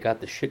not like they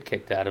got the shit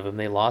kicked out of them.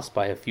 They lost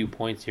by a few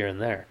points here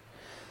and there.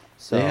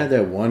 So They had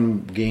that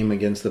one game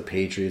against the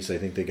Patriots. I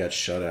think they got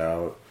shut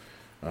out.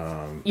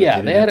 But Yeah,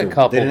 didn't they had have a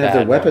couple They didn't have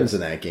their bad weapons ones. in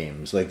that game.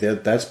 It's like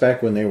that's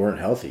back when they weren't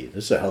healthy.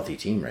 This is a healthy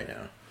team right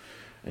now.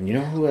 And you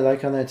know who I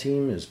like on that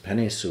team is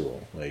Penei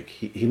Sewell. Like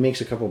he makes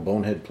a couple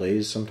bonehead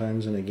plays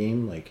sometimes in a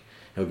game. Like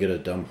he'll get a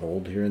dumb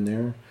hold here and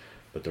there,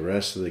 but the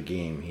rest of the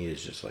game he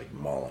is just like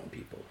mauling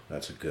people.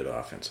 That's a good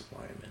offensive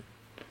lineman.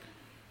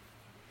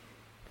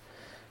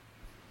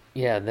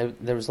 Yeah,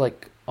 there was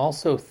like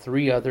also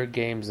three other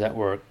games that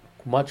were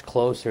much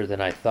closer than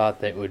I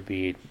thought they would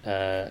be.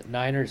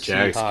 Niners,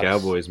 Jags, Seahawks,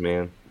 Cowboys,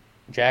 man.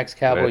 Jags, I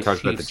Cowboys,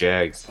 talked about the Chiefs,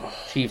 Jags.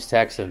 Chiefs,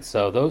 Texans.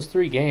 So those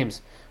three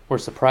games were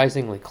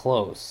surprisingly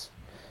close.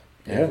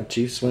 Yeah,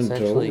 Chiefs went to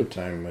essentially-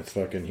 overtime with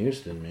fucking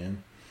Houston,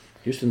 man.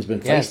 Houston's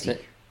been Yes, feisty.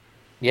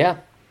 Yeah,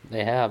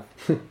 they have.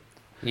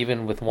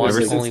 Even with one,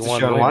 Ever since only one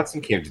Deshaun win.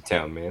 Watson came to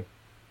town, man.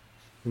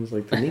 It was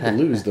like they need to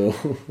lose though.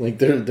 Like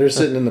they're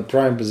sitting in the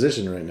prime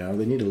position right now.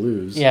 They need to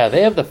lose. Yeah,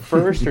 they have the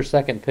first or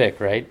second pick,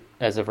 right?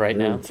 As of right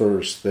They're now.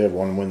 first. They have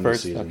one win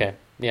First, this season. okay.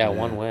 Yeah, Yeah.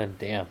 one win.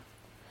 Damn.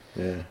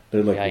 Yeah,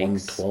 they're like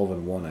Yikes.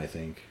 1-12-1, I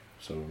think.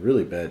 So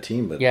really bad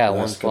team, but Yeah,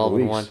 last couple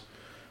 1-12-1. weeks,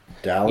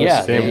 Dallas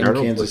Yeah, Sam and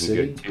Darnold's Kansas looking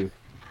City. good too.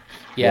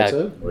 Yeah, What's that?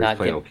 Or he's not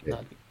playing get, okay.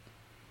 not,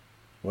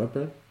 What,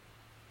 Brad?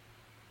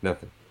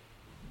 Nothing.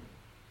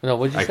 no.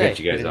 What'd you I say? cut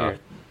you guys Didn't hear off.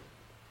 it.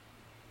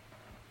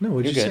 No,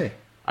 what'd You're you good. say?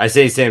 I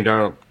say Sam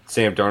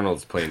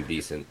Darnold's playing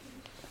decent.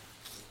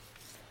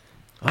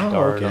 Oh,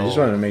 okay. I just Darnold.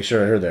 wanted to make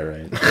sure I heard that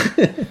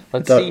right.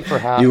 Let's Thought see for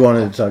how you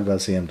wanted to talk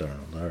about Sam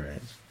Darnold. All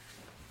right.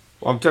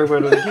 Well, I'm talking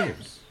about other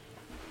games.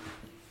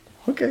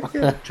 Okay.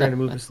 Yeah. Trying to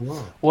move this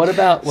along. What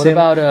about Sam-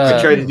 I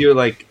tried to do it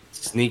like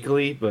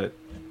sneakily, but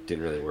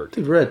didn't really work.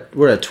 Dude,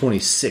 we're at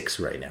 26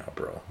 right now,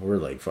 bro. We're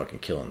like fucking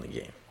killing the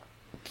game.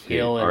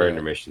 killing Our it?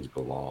 intermissions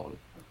go long.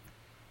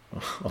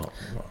 Oh,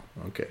 well,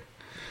 okay.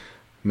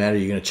 Matt, are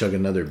you gonna chug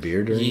another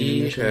beer during the Ye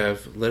intermission?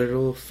 have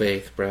little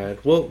faith, Brad.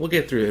 We'll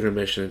get through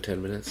intermission in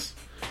 10 minutes.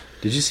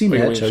 Did you see Wait,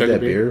 Matt wait, chug chug a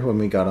that beer? beer when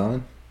we got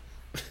on?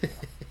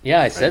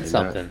 Yeah, I said did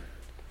not. something.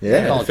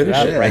 Yeah, called you finish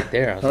out it. right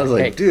there. I was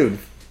like, hey, dude,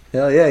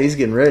 hell yeah, he's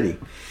getting ready.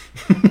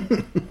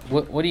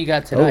 what do you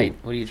got tonight?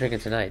 What are you drinking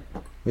tonight?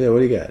 Yeah, what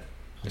do you got?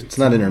 It's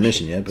not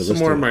intermission yet, but Some let's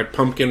more do of it. my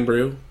pumpkin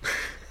brew.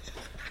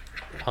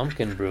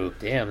 Pumpkin brew.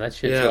 Damn, that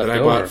shit's Yeah, left that I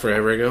over. bought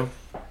forever ago.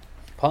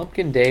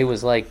 Pumpkin Day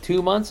was like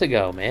 2 months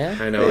ago, man.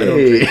 I know. I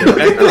Hey. don't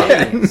drink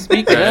that. Hey,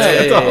 speaking of,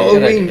 Hey, got a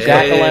Halloween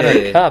jack-o'-lantern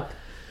hey. cup.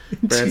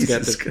 Brad's got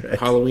Jesus the Christ.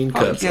 Halloween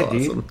cup. That's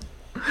awesome.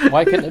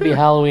 Why couldn't it be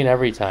Halloween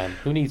every time?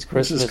 Who needs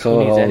Christmas? call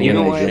Who it needs Halloween. You know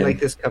anything? why I again. like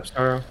this cup,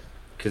 Starro?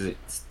 Because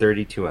it's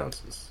 32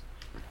 ounces.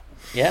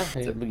 Yeah, It's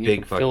a you big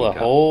can fill a fucking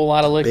cup. whole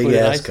lot of liquid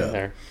Big-ass ice in cup.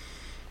 there.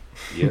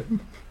 Yep.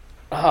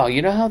 Oh,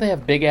 you know how they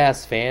have big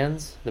ass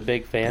fans? The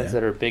big fans Yeah.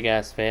 that are big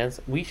ass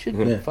fans? We should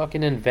Yeah.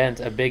 fucking invent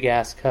a big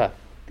ass cup.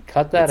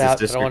 Cut that It's a out. I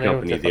sister don't want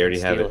anyone company. to They already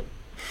fucking have steal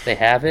it. They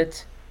have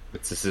it?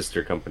 It's a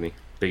sister company.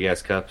 Big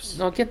ass cups.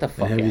 No, get the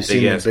fuck have out. you seen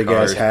Big the ass big-ass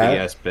cars, hat? big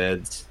ass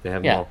beds. They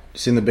have Yeah. them all. You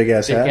seen the big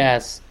ass Big hat?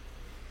 ass,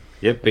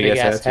 Yep, big big,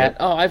 ass ass hat.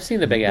 Oh, I've seen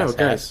the big No, ass hat.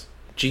 guys,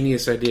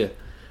 genius idea.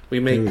 We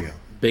Here make we go.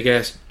 big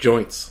ass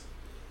joints.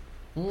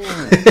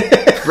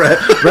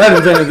 Brad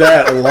invented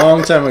that a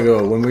long time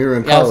ago when we were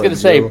in college. Yeah, I was gonna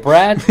say Joe.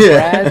 Brad.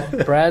 Yeah.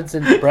 Brad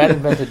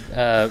invented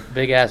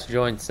big ass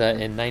joints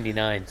in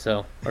 '99.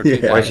 So or Yeah.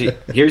 2000. Well, actually,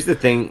 here's the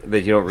thing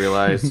that you don't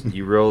realize: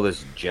 you roll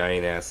this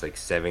giant ass like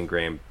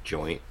 7-gram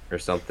joint or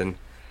something,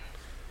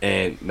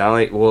 and not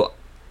only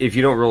if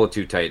you don't roll it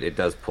too tight, it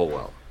does pull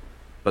well.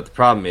 But the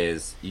problem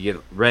is you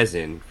get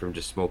resin from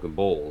just smoking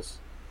bowls.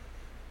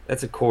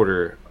 That's a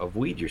quarter of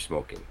weed you're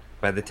smoking.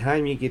 By the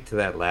time you get to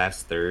that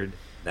last third,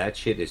 that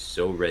shit is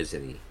so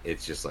resiny.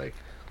 It's just like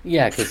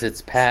Yeah, because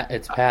it's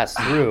passed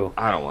through.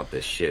 I don't want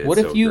this shit. What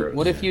It's if so you gross.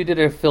 What if you did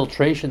a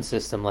filtration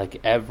system like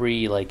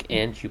every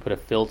inch you put a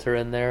filter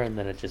in there and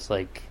then it just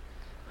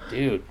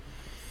dude,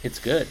 it's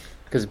good.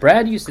 Because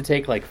Brad used to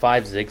take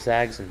 5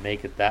 zigzags and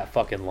make it that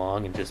fucking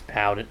long and just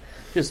pound it,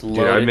 just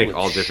load I'd it make with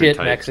all different shit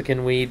types.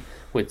 Mexican weed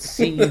with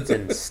seeds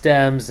and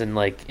stems and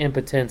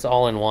impotence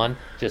all in one.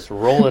 Just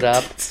roll it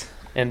up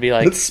and be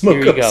like, Let's smoke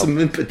here you up go. some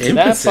impotence.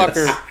 That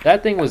fucker,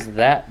 that thing was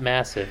that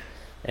massive,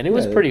 and it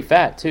was Yeah. pretty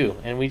fat too.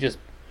 And we just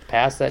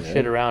passed that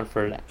shit around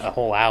for a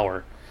whole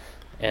hour,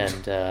 and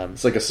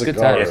It's like a good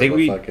cigar. time. I think of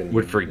a we fucking-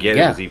 would forget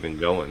Yeah. it was even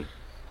going.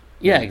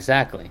 yeah,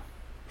 exactly.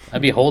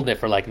 I'd be holding it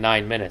for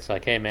 9 minutes.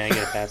 Like, hey man, you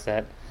gotta pass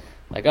that.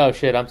 Like, oh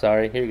shit, I'm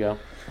sorry. Here you go.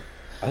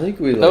 I think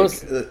we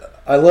Those-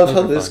 I love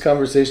how those are this fun.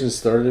 conversation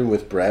started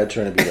with Brad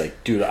trying to be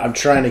like, dude, I'm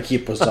trying to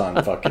keep us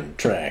on fucking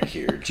track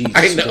here. Jesus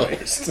I know.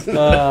 Christ.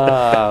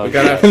 Oh, We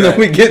got off And then track.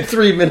 we get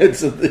 3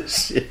 minutes of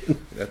this shit.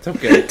 That's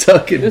okay.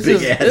 Talking this big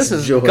is ass this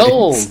is joints.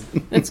 gold.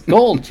 It's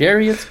gold,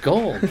 Jerry. It's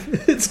gold.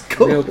 It's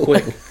gold. Real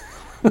quick,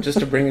 just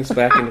to bring us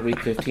back into week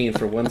 15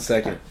 for 1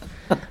 second.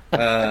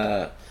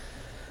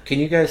 Can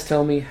you guys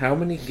tell me how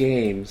many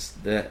games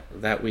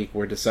that week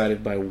were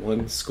decided by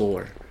one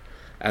score?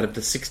 Out of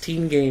the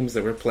 16 games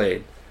that were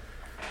played,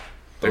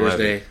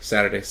 Thursday,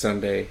 Saturday,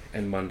 Sunday,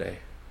 and Monday.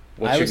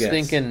 What's I your was guess?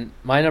 thinking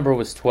my number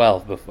was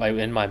 12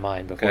 in my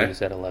mind before Okay. you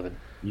said 11.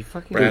 You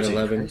fucking Brad, 13.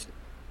 11.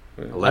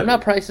 11. I'm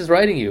not Price is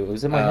writing you. It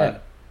was in my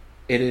head.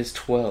 It is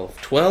 12.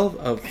 12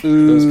 of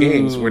those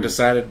games were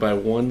decided by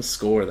one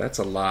score. That's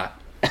a lot.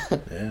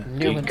 Yeah.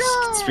 Newman.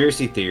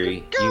 Conspiracy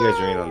theory. You guys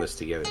are in on this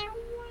together.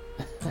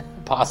 You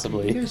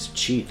Possibly. guys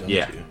cheat, don't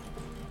Yeah. you?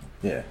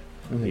 Yeah.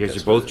 I think You guys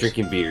that's are both what it is.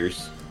 drinking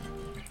beers.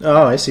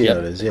 Oh, I see Yep. how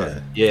it is, yeah.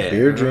 Yeah.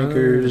 Beer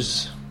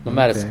drinkers. I'm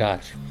out of Okay.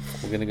 scotch.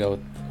 We're gonna go with.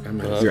 I'm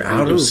You're Voodoo-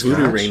 out of Voodoo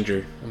scotch?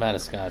 Ranger. I'm out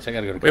of scotch. I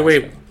gotta go to.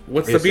 Wait. Costco.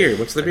 What's the beer?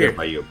 What's the I gotta beer?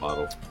 buy you a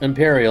bottle.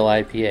 Imperial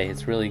IPA.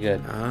 It's really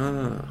good.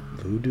 Ah,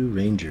 Voodoo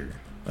Ranger.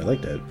 I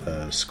like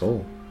that.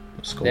 Skull.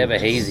 Skull. They have a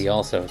hazy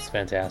also. It's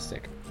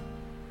fantastic.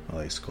 I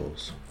like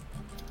skulls.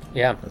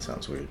 Yeah. That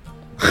sounds weird.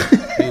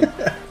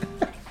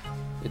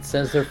 It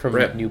says they're from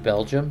Rip. New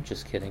Belgium.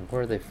 Just kidding.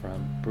 Where are they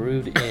from?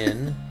 Brewed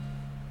in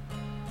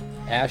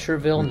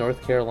Asherville,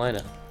 North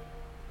Carolina.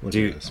 Look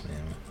Dude. at this,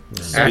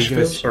 man.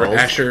 Asheville or skulls-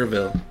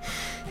 Asherville?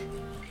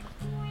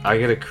 I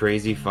got a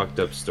crazy fucked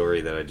up story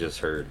that I just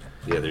heard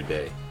the other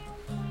day.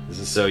 Is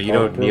this So you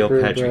know Neil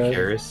appropriate, Patrick Brad?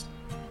 Harris?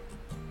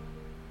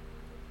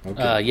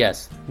 Okay.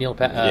 Yes. Neil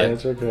Yeah.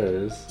 That's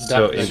okay.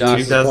 So Doc- in Doc-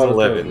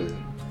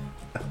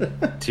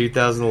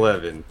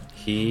 2011,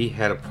 he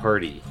had a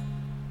party.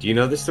 Do you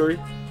know this story?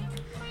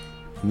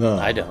 No.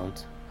 I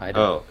don't.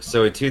 Oh,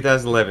 so in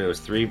 2011, it was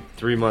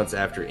three months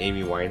after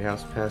Amy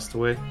Winehouse passed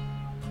away.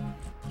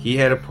 He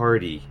had a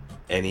party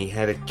and he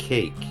had a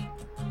cake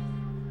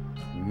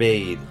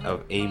made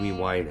of Amy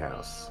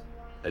Winehouse,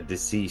 a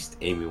deceased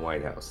Amy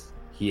Winehouse.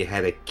 He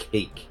had a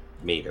cake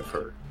made of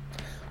her.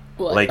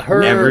 Well, Like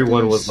her.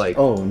 everyone was like,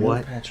 Oh, Neil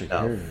 "What Patrick the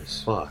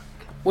Harris. fuck?"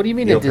 What do you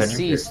mean Neil a Patrick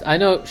deceased? I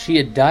know she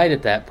had died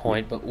at that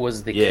point, but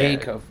was the Yeah,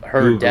 cake of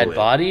her Google dead it.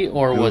 body,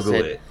 or was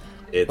Google it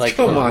It's like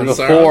Come on, before?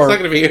 Sarah. It's not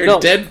going to be her No.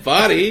 dead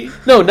body.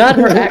 No, not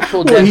her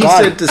actual Well, dead he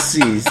body. said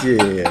deceased.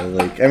 Yeah.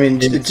 Like, I mean,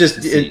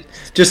 Deceased.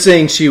 just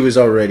saying she was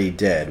already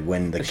dead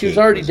when the She was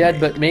cake already dead,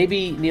 made. but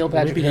maybe Neil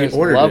Patrick Maybe he Harris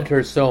ordered loved it.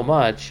 her so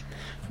much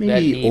maybe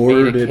that he he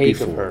ordered made a it cake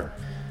before. of her.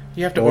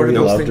 You have to Or order he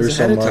those loved things her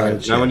so ahead of time.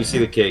 much. Not when you see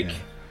the cake. Yeah.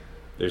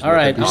 There's All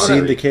right, You All seen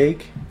right. the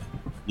cake?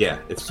 Yeah,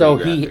 it's So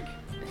pretty graphic.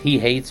 he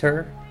hates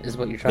her, is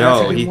what you're trying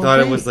No, to say? he One thought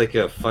it thing. was like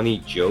a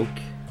funny joke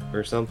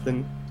or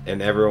something,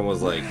 and everyone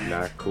was like,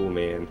 "Not cool,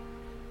 man."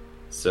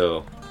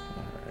 So,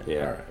 yeah,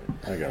 All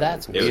right. I got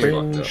That's it. it was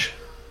weird.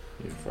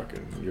 fucked up.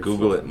 You're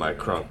Google it, fucking my weird.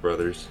 Crunk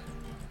brothers.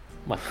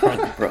 My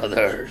Crunk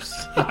brothers.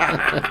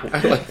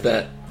 I like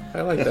that.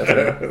 I like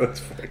that. Bro. That's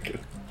fucking.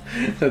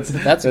 That's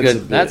good.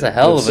 bit. That's a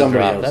hell of a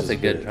somebody drop. else's That's a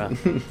good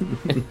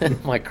bit.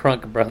 drop. My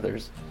Crunk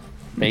brothers.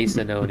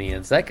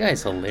 Basinonians. That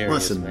guy's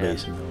hilarious, Listen, man.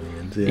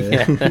 Basinonians,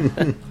 Yeah.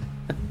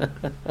 yeah.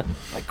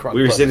 My Crunk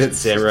We were sitting at brothers.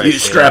 Samurai. You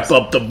Sam's. strap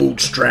up the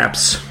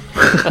bootstraps.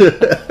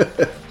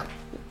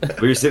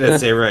 We were sitting at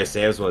Samurai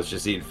Sam's once,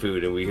 just eating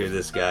food, and we hear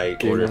this guy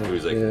order food.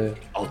 He's like, Yeah.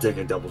 "I'll take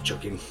a double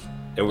chicken,"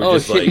 and we're Oh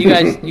just shit!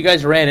 like, You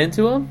guys ran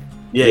into him?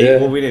 yeah, Yeah.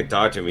 well, we didn't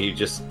talk to him. He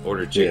just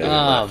ordered chicken. Yeah.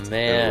 And Oh, left.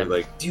 man. And we're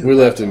like, dude, We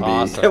left him be.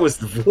 awesome. that was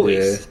the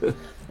voice.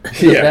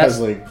 Yeah, I best-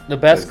 was like, The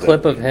best that's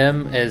clip of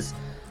definitely- him is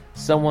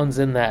someone's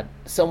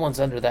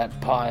under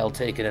that pile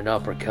taking an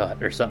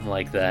uppercut or something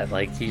like that.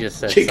 Like he just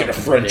says taking a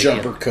something French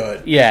ridiculous.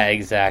 uppercut. Yeah,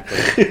 exactly.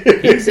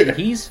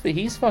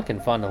 he's fucking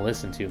fun to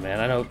listen to, man.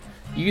 I know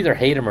you either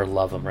hate him or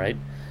love him, right?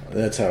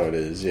 That's how it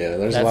is. Yeah,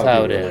 there's That's a lot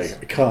how of it people is.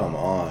 like, come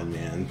on,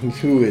 man,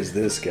 who is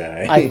this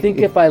guy? I think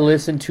if I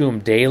listen to him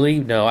daily,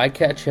 no, I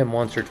catch him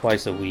once or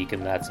twice a week,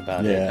 and that's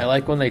about it. Yeah. I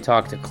like when they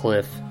talk to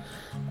Cliff.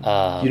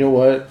 You know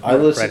what? I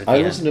listen. right at the I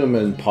end. listen to them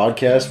in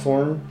podcast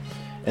form,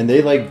 and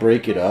they like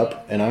break it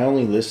up. And I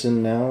only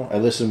listen now. I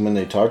listen when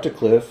they talk to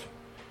Cliff,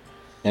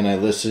 and I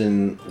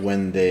listen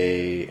when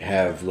they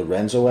have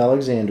Lorenzo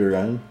Alexander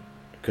on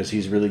because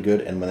he's really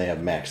good, and when they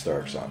have Max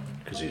Starks on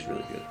because he's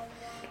really good.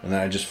 And then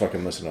I just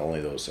fucking listen to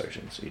only those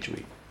sections each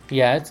week.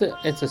 Yeah, it's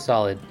a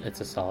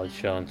solid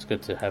show, and it's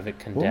good to have it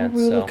What were condensed.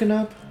 we So looking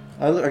up?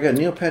 I got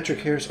Neil Patrick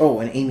Harris. Oh,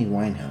 and Amy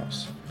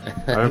Winehouse.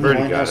 I've Amy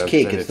already got Winehouse it.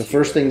 cake. Send It's it the to you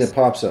first thing guys. that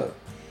pops up.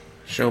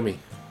 Show me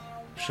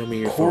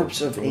your Corpse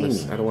phone. of I don't wanna-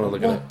 Amy. I don't want to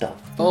look it What up. the fuck?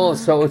 oh,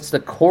 so it's the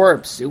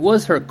corpse. It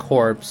was her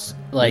corpse,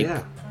 like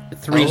Yeah.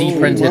 3D Oh,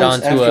 printed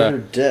months onto after her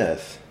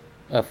death.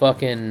 a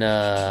fucking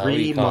what do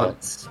 3 you call it?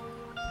 months.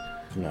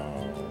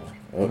 No.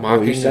 Oh,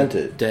 Mocking you sent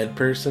a it. dead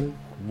person.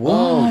 What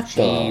Oh, the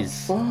jeez.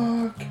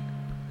 fuck?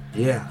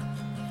 Yeah,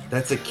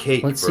 that's a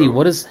cake. Let's bro. see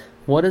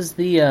what is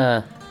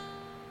the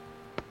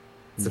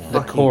It's a the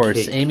fucking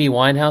chorus? cake. Amy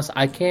Winehouse.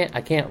 I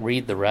can't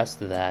read the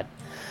rest of that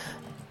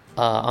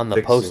on the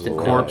The posted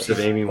Lord. corpse. corpse of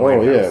Amy Oh,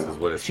 Winehouse yeah. is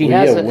what it's She Well,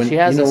 has yeah, a, when- she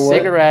has you a know what?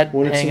 cigarette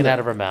When it's in hanging the out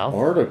of her mouth.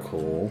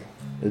 Article.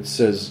 It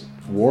says,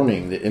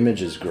 warning, the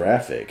image is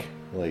graphic.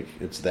 Like,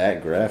 it's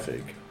that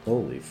graphic.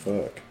 Holy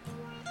fuck.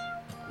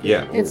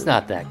 Yeah. It's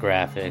not that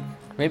graphic.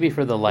 Maybe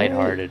for the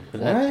lighthearted.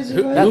 But Why is it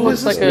Who, like that who looks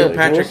is like this? Neil a-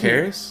 Patrick Wasn't-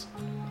 Harris?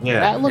 Yeah.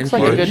 that looks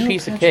like a Fudge. good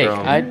piece of cake.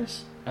 Strong.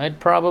 I'd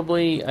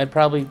probably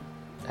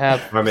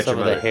have I Met some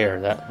Your of the Mother. hair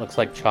that looks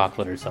like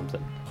chocolate or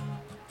something.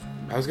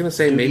 I was gonna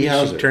say Doogie maybe she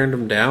Howser. turned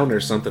him down or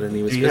something, and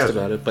he was Doogie pissed Howser.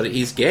 about it. But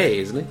he's gay,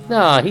 isn't he?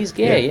 No, he's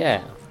gay.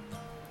 Yeah,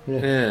 Yeah. Yeah,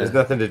 There's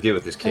nothing to do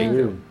with this cake.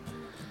 Weird.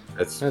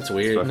 That's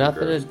weird. fucking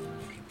nothing. gross. To,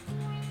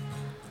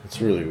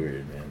 It's really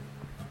weird,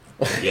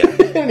 man. Yeah.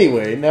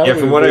 Anyway, now Yeah, that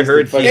from we've what I wasted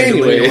heard, he fucking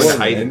Anyways. was 21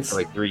 hiding minutes. for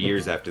like 3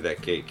 years after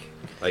that cake.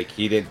 Like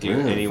he didn't do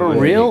Really? any for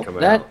more real? anything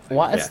coming That out.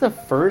 why? That's Yeah. the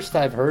first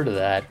I've heard of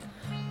that.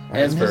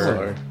 That's ever.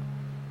 bizarre.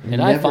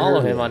 And I Never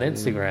follow heard him of on it.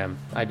 Instagram.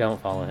 I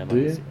don't follow him Do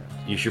on you? Instagram.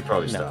 You should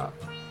probably No. stop.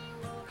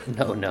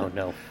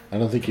 No. I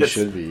don't think you That's-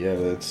 should be. Yeah,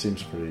 that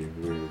seems pretty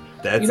weird.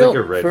 That's You know, like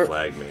a red for-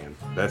 flag, man.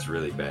 That's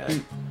really bad.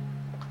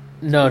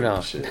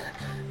 No. Shit.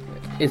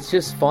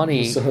 just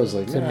funny So I was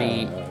like, to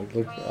me.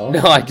 I'll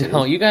No, I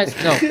don't. You guys,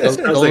 no. Go I was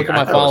look like, at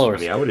my I thought it was followers.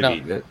 funny. I would have No.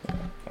 eaten it.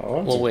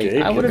 Well,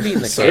 wait, I would have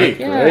eaten the Sorry, cake.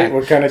 Yeah, Right?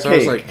 What kind of So I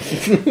was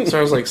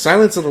cake? like,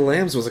 Silence of the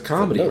Lambs was a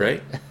comedy, No.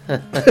 right?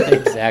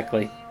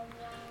 exactly.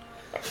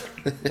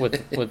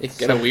 With Get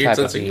some a weird type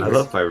sense of of beans. I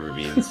love fiber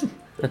beans.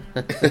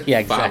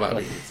 Yeah, Baba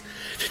exactly.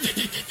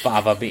 beans.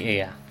 Fava bean.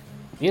 Yeah.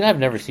 You know, I've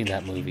never seen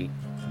that movie.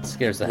 It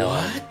scares the hell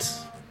out of me. What?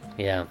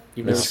 Yeah.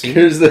 You've never That seen it?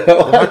 scares the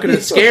hell How out could of it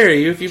me. scare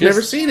you if you've Just-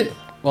 never seen it?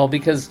 Well,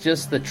 because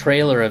just the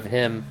trailer of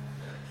him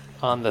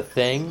on the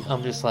thing,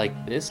 I'm just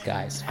like, this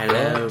guy's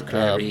Hello, fucked up.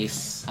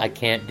 Clarice. I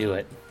can't do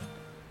it.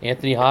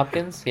 Anthony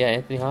Hopkins? Yeah,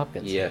 Anthony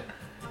Hopkins. Yeah,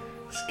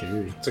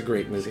 Scary. it's a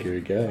great movie.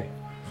 Scary guy.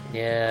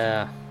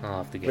 Yeah, I'll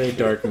have to get Very to it.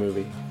 dark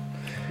movie.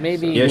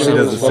 Maybe Yeah, she when I'm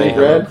doesn't say Funny, alone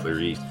hello, Brad?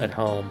 Clarice. at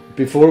home.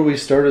 Before we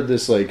started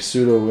this like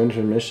pseudo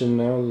intermission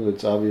now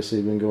that's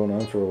obviously been going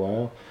on for a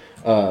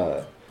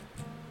while,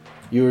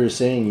 you were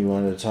saying you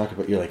wanted to talk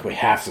about. You're like, we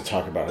have to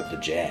talk about the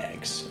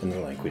Jags, and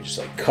then like we just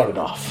like cut it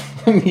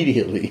off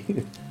immediately.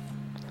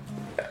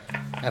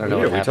 I don't know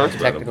Yeah, what we happened. talked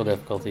about Technical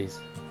difficulties.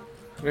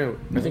 No,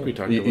 I think we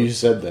talked You, about you it.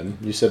 said them.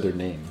 You said their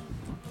name.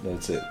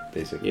 That's it,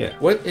 basically. Yeah.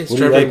 What is What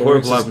do you Trevor like? Poor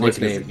Lawrence's Block Boys against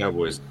the nickname?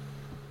 Cowboys.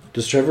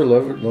 Does Trevor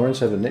Lawrence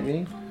have a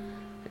nickname?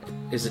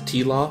 Is it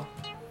T-Law?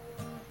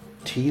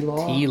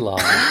 T-Law. T-Law.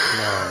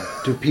 No.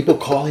 Do people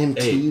call him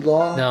Hey.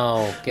 T-Law?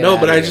 No. get No, out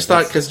but of I here. just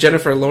thought because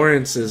Jennifer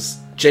Lawrence is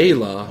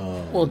J-Law.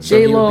 Oh. Well, So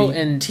he would J-Lo be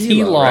and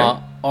T-Law,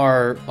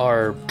 T-Law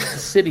are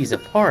cities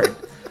apart.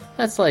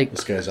 That's like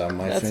This guy's on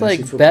my. that's fantasy like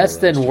football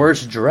best and roster.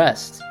 worst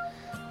dressed.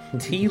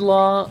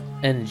 T-Law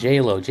and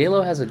J-Lo.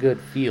 J-Lo has a good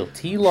feel.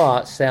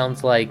 T-Law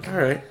sounds like All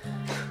right,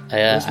 a,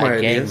 that's my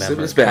a gang idea.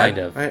 member, It's bad. kind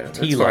of. That's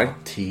T-Law. fine.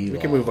 T-Law. We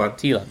can move on.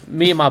 T-Law.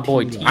 Me and my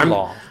boy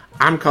T-Law.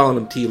 I'm calling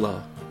him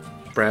T-Law.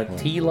 Brad.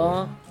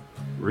 T-Law?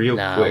 Real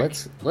Nah, quick,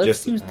 let's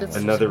just use that's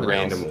another something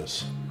random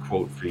else.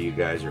 quote for you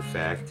guys or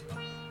fact.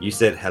 You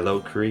said hello,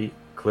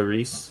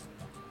 Clarice.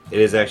 It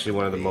is actually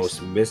one of the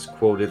most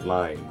misquoted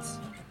lines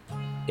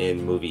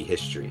in movie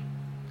history.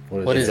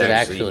 What It's is it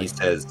actually? actually? He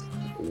says,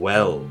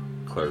 "Well,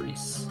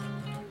 Clarice."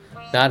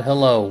 Not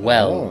hello,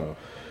 well. Oh.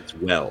 It's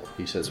well.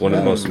 He says, It's one of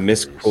the "Well, most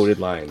misquoted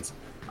lines.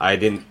 I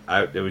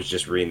was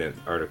just reading an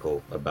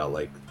article about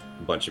like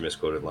a bunch of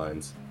misquoted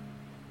lines.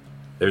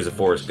 There's a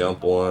Forrest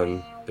Gump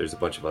one. There's a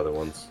bunch of other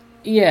ones.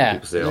 Yeah.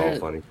 People say they're all they're-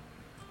 funny.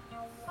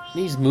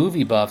 These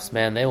movie buffs,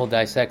 man, they will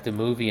dissect a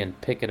movie and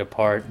pick it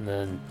apart and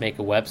then make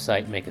a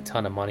website and make a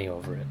ton of money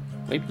over it.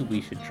 Maybe we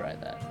should try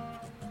that.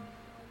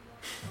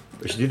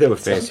 We should do that with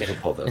fantasy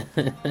football,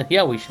 though.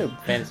 Yeah, we should.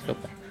 Fantasy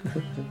football.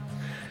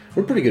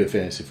 We're pretty good at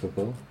fantasy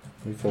football.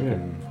 We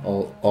fucking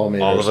all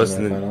made All our of us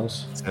in the-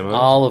 semifinals. Semi?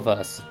 All of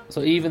us.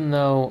 So even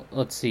though,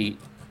 let's see,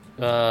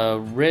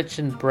 Rich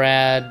and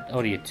Brad,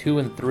 what are you, 2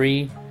 and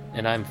 3,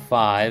 and I'm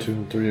 5. 2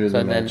 and 3 of So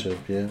the then- matchup.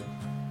 Yeah.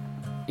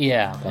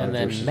 Yeah, Five and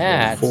then versus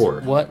Matt,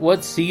 4.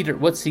 what seed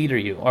are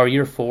you? Are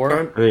you 4?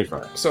 I'm- I think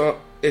fine. So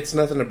it's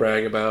nothing to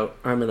brag about.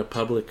 I'm in a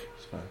public,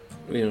 It's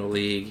fine.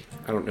 league.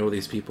 I don't know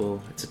these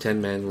people. It's a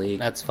 10-man league.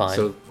 That's fine.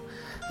 So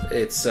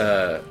it's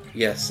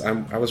yes,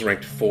 I was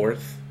ranked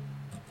 4th.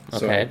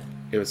 So Okay.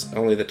 it was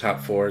only the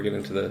top 4 get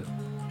into the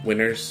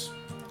winners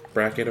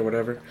bracket or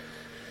whatever.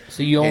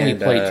 So you only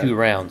And, play 2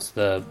 rounds,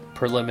 the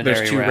preliminary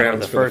there's 2 round,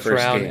 rounds the for the first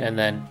first round, game. and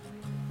then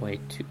wait,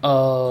 2.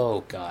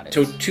 Oh, got it.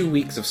 So 2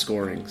 weeks of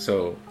scoring.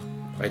 So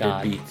I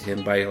God. did beat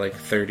him by like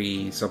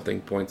 30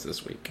 something points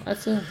this week.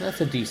 That's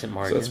a decent So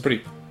margin. that's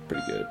pretty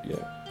good. Yeah.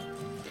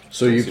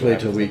 So you see what played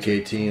till happens week next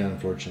week. 18,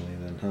 unfortunately,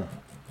 then, huh?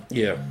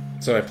 Yeah.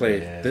 So I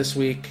played Yeah. this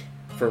week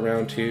for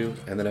round 2,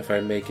 and then if I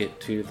make it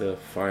to the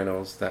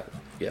finals,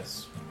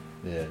 yes.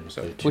 Yeah. you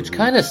So- played 2 Which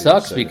kind of weeks,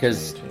 sucks 17,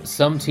 because 18.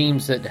 some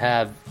teams that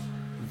have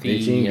the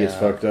 18 gets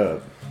fucked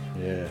up.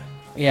 Yeah.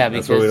 yeah,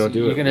 That's because why we don't do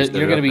you're it. gonna We set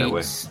you're it gonna up be that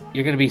way.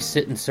 you're gonna be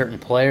sitting certain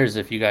players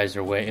if you guys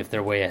are if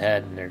they're way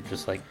ahead and they're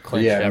just like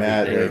clinched Yeah, everything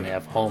Matt, and they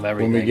have home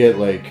everything. When we get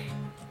like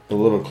a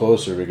little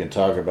closer, we can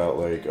talk about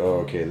like, oh,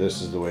 okay,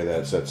 this is the way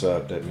that sets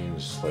up. That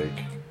means like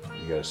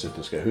you gotta sit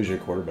this guy. Who's your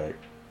quarterback?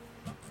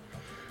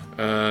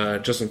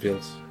 Justin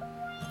Fields.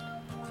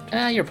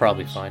 You're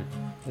probably fine.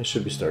 I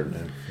should be starting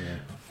him. Yeah.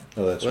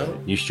 Oh, that's Well,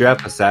 right. You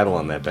strap a saddle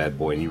on that bad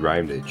boy and you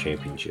rhymed it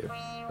championship.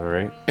 All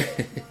right?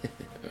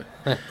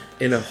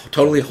 in a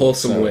totally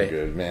wholesome Sound way.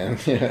 good, man.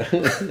 Yeah.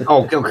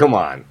 Oh, come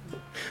on.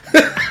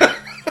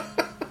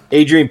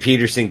 Adrian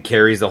Peterson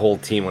carries the whole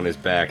team on his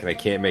back, and I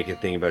can't make a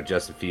thing about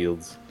Justin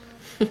Fields.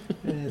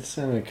 It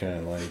sounded kind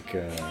of like,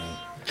 yeah,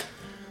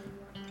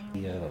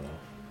 I don't know.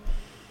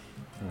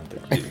 I don't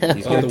think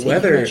He's Oh, gonna the take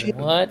weather.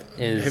 What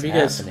is Have you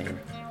guys happening?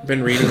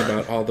 been reading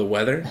about all the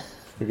weather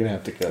we're gonna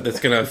have to cut. that's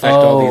going to affect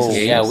all Oh these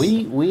games?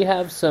 yeah, we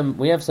have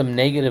some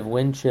negative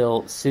wind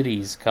chill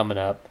cities coming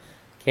up.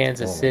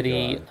 Kansas Oh my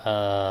City,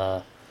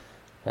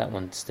 that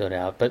one stood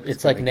out, but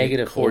it's like gonna get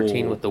negative 14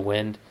 cold. with the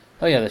wind.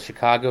 Oh yeah, the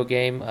Chicago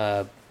game.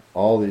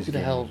 all these Who the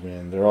games, hell-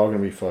 man. They're all gonna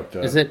be fucked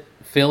up. Is it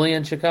Philly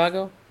and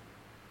Chicago?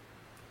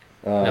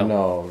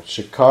 No.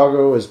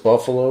 Chicago is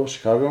Buffalo.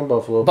 Chicago and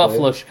Buffalo. play.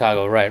 Buffalo,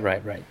 Chicago.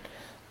 Right.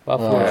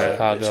 Buffalo, It's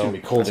Chicago. gonna be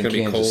cold It's in gonna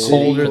be Kansas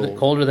cold. City.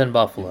 Colder than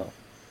Buffalo.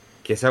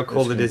 Guess how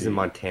cold it gonna is in be-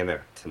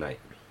 Montana tonight.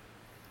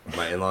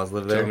 My in-laws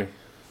live Tell there. me.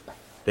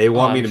 They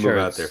want Oh, me I'm to sure move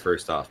out it's- there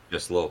first off.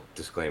 Just a little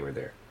disclaimer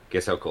there.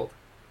 Guess how cold?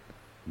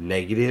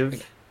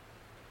 Negative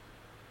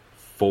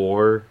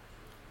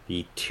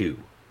 42.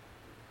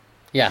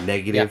 Yeah,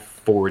 Negative yeah.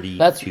 42.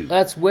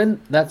 That's with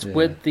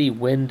Yeah. the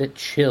wind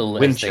chill,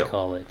 Wind as chill. they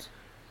call it.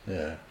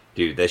 Yeah.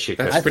 Dude, that shit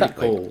That's cuts pretty like-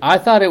 cold. I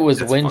thought it was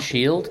That's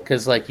windshield fucking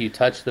because like you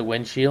touch the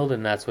windshield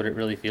and that's what it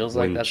really feels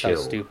like. Wind That's chill.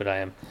 how stupid I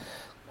am.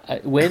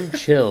 Wind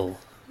chill,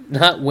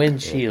 not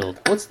windshield.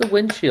 What's the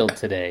windshield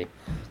today?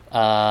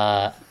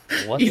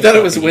 What You the thought it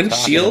fuck was are you talking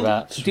windshield?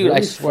 about? It's Dude? I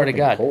really swear to fucking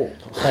God, cold.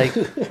 like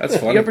That's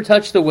funny. you ever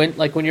touch the wind?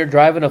 Like when you're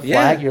driving a flag,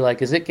 Yeah. you're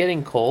like, is it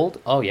getting cold?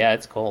 Oh yeah,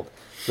 it's cold.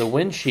 The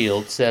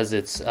windshield says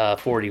it's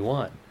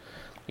 41.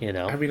 You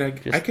know, I mean, I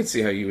Just- could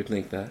see how you would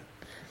think that.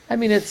 I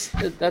mean,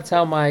 that's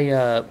how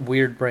my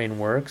weird brain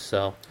works.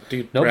 So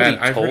Dude, Nobody Brad,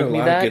 I've heard a told me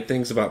lot that. of good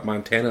things about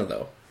Montana,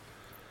 though.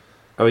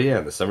 Oh, yeah,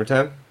 in the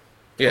summertime?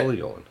 Yeah. Totally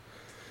going.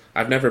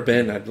 I've never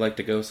been. I'd like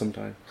to go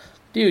sometime.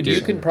 dude, you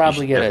Dude, can you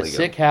probably should get a definitely go.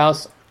 sick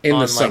house In the on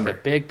like summer. a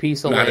big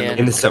piece of Not in the land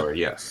In the summer,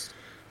 yes.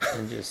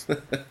 and just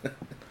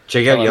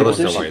Check out Oh,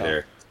 Yellowstone what while is you're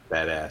it?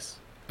 there. Badass.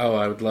 Oh,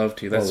 I would love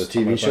to. That's the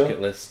on my TV show?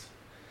 bucket list.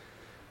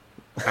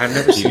 I've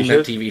never seen show?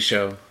 that TV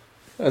show.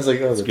 I was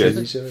like, oh, the good.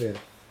 TV show, yeah.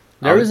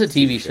 there I is a would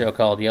see TV it. show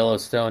called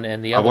Yellowstone,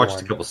 and the I other watched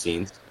one, a couple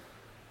scenes.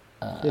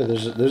 Yeah,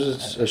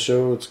 there's a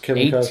show. It's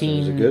Kevin Costner.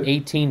 Is it good?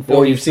 1843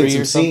 Oh, you've seen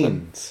some or something.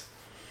 scenes.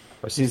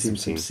 I've seen You've some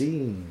seen some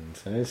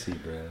scenes. scenes. I see,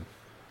 Brad.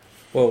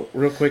 Well,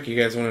 real quick, you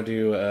guys want to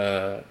do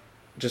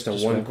just a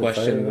Just one rapid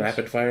question fire,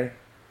 rapid fire?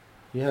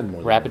 You had more.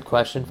 than Rapid one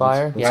question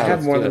fire? Let's Yeah, I go. have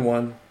let's more do than it.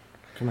 one.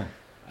 Come on.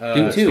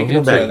 Do two, Speaking do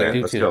of two, weather,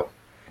 do Let's two. go.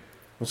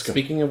 Let's go.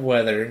 Speaking of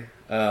weather,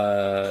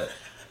 the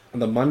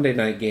Monday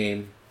night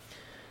game,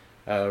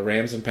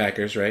 Rams and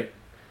Packers, right?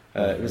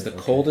 It was the okay.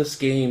 coldest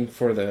game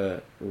for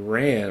the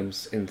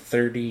Rams in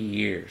 30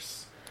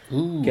 years.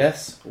 Ooh,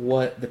 Guess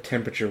what the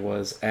temperature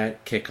was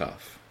at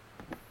kickoff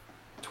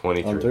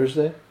 23. On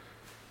Thursday,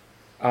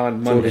 on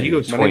If Monday? you go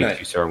Monday 22,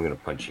 night. sir, I'm going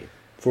to punch you.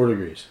 4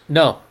 degrees.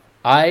 no,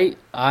 I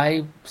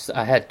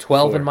had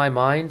 12 in 4. my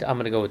mind. I'm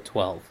gonna go with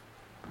 12.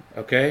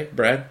 Okay,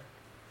 Brad.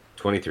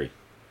 23.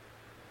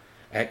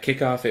 At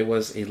kickoff, it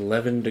was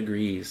 11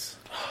 degrees.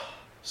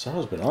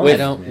 Sarah's been on. I it,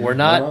 don't. man. We're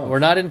not. Wow. We're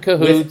not in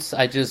cahoots.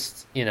 I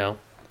just,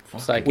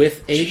 psychic.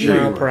 With 8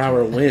 mile per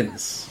hour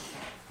winds.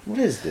 What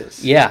is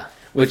this? Yeah,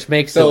 which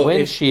makes So the if-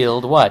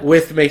 windshield what?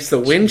 With makes the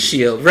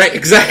windshield. Right,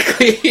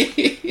 exactly.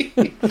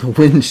 The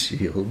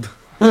windshield.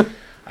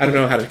 I don't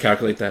know how to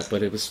calculate that,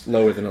 but it was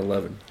lower than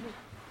 11.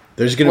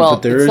 There's gonna, Well,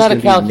 but there it's is not a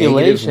gonna be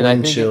negative calculation. I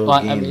wind think. chill Well,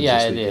 I games mean, yeah,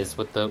 this it weekend. is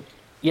with the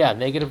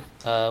negative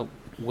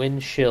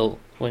wind chill.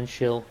 Wind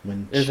chill.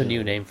 Wind There's a chill.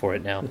 new name for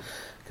it now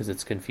because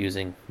it's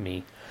confusing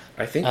me.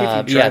 I think if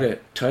you try yeah. to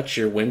touch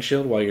your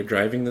windshield while you're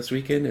driving this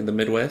weekend in the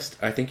Midwest,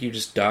 I think you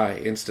just die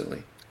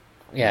instantly.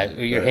 Yeah,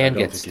 your I hand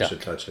don't gets think stuck. you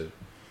should touch it.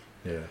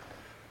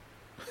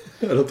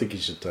 Yeah. I don't think you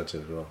should touch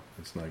it at all.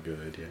 It's not a good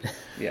idea.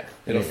 Yeah,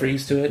 it'll Anyway,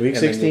 freeze to it. Week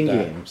and then 16 you'll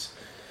die. games.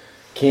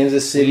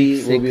 Kansas City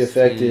Week will be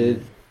 16.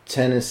 affected.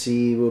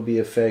 Tennessee will be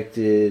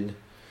affected.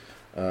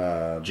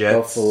 Jets,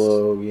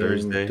 Buffalo game.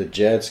 Thursday. The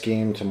Jets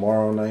game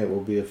tomorrow night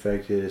will be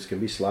affected. It's going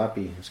to be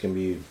sloppy. It's going to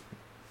be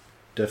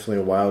definitely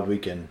a wild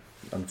weekend.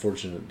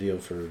 Unfortunate deal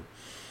for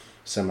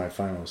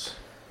semifinals.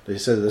 They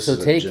said this So is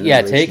a take into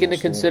generational storm.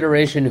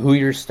 consideration who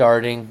you're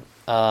starting.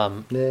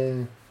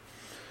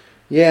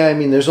 Yeah, I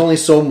mean, there's only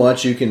so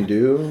much you can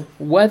do.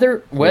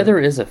 Weather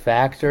is a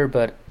factor,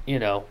 but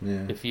Yeah.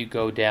 if you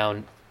go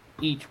down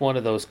each one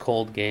of those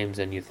cold games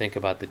and you think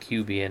about the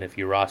QB, and if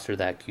you roster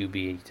that QB,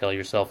 you tell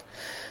yourself,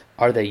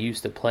 are they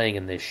used to playing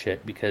in this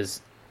shit?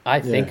 Because I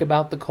think Yeah.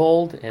 about the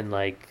cold and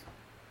like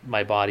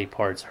my body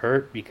parts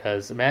hurt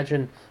because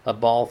imagine a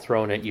ball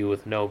thrown at you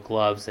with no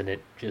gloves and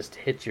it just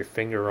hits your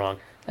finger wrong.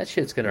 That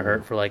shit's gonna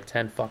hurt for like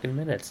 10 fucking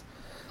minutes.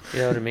 You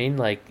know what I mean?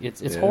 Like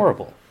it's Yeah.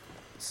 horrible.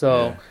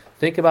 So Yeah.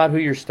 think about who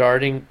you're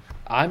starting.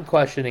 I'm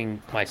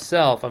questioning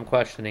myself. I'm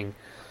questioning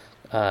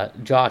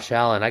Josh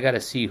Allen. I got to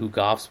see who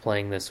Goff's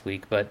playing this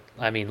week. But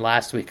I mean,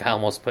 last week I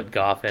almost put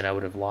Goff in. I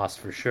would have lost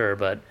for sure.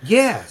 But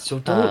Yeah, so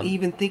don't Um,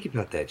 even think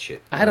about that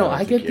shit. I don't. I I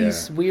think, get yeah.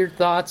 these weird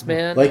thoughts,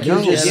 man. Like you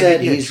No, just yeah,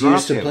 said, yeah, he's drop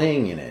used to him.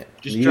 playing in it.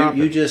 Just you, drop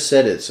you him. just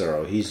said it,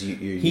 Sorrow. He's is.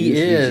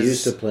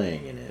 used to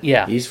playing in it.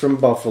 Yeah. He's from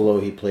Buffalo.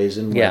 He plays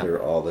in Yeah. weather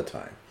all the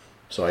time.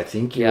 So I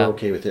think you're Yeah.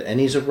 okay with it. And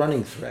he's a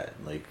running threat.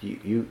 Like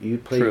you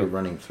play True. your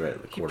running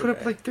threat. The He put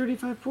quarterback. up like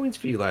 35 points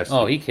for you last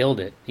Oh, week. he killed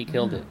it. He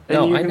killed it. And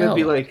No, you're I gonna know.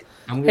 be like,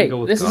 I'm gonna Hey, go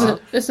with this is Goff.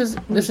 this is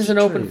just an trying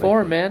open to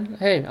forum, make man.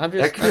 Hey, I'm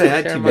just That coulda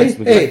had sharing two my, minutes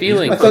my with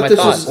feelings, I my thought this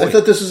thoughts. was. I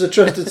thought this was a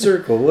trusted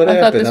circle. What I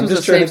thought happened? this I'm was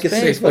just a trying to safe get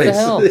space. safe What the place.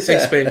 hell?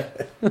 Safe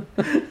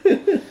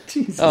spade.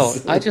 Jesus. Oh,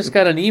 I just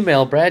got an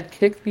email. Brad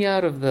kicked me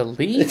out of the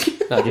league.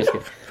 No, just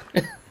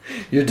kidding.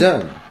 You're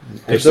done.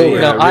 It's Actually,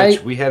 over. No, Rich,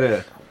 I- we had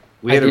a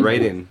I didn't-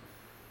 write in,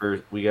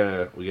 or we got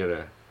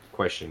a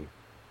question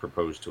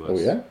proposed to us. Oh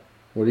yeah.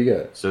 What do you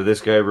got? So this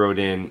guy wrote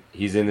in.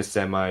 He's in the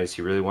semis.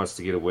 He really wants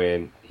to get a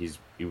win. He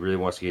really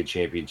wants to get a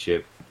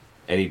championship,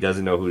 and he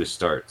doesn't know who to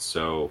start.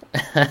 So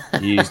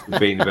he's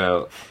debating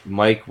about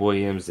Mike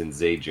Williams and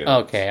Zay Jones.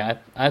 Okay,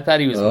 I thought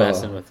he was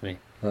messing with me.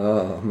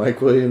 Oh,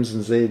 Mike Williams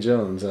and Zay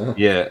Jones, huh?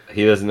 Yeah,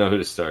 he doesn't know who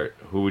to start.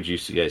 Who would you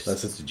guys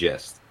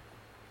suggest?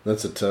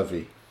 That's a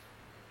toughie.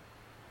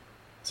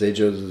 Zay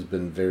Jones has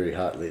been very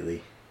hot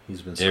lately.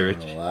 He's been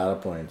scoring a lot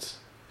of points.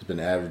 He's been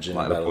averaging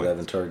about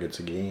 11 targets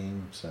a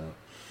game. So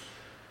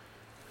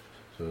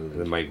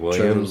Mike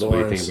Williams. What do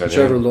you think about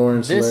Trevor him?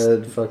 Lawrence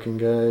led fucking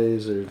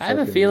guys. I have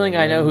a feeling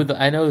I know who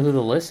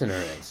the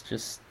listener is.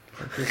 Just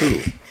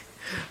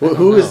well,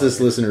 who is this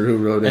listener who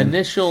wrote in?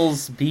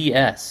 Initials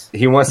BS.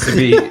 He wants to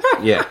be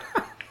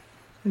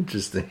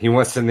Interesting. He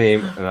wants to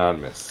name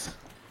anonymous.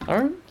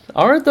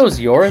 Aren't those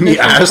your He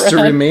initials? asked to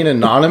Brad? remain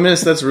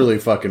anonymous? That's really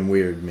fucking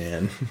weird,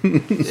 man.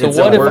 So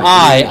what if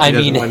I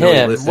mean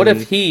him? What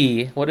if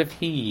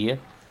he?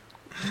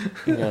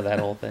 You know that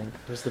whole thing.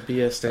 What's the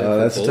BS stand for?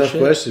 That's bullshit? a tough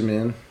question,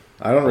 man.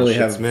 I don't really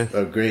have Smith.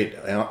 a great,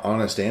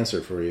 honest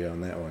answer for you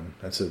on that one.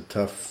 That's a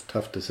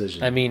tough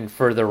decision. I mean,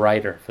 for the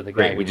writer, for the guy.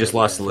 Great, we just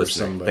lost the for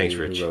listener. somebody Thanks,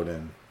 who Rich. wrote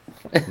in.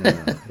 No,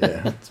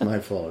 yeah, it's my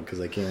fault because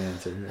I can't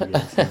answer. I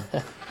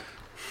guess.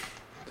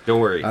 Don't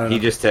worry, don't he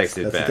know. just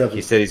texted That's a back. tough He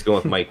one. said he's going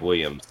with Mike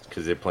Williams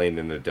because they're playing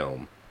in the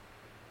dome.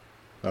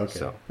 Okay.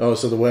 So.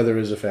 So the weather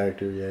is a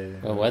factor. Yeah.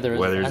 Well, weather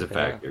is a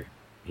factor.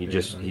 He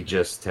just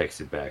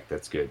texted back.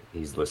 That's good.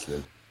 He's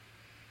listening.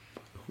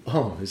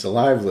 Oh, he's a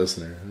live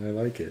listener. I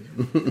like it.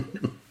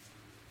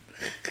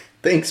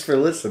 Thanks for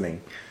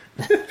listening.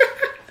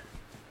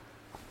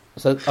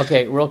 So,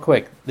 okay, real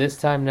quick. This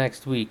time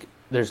next week,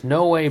 there's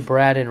no way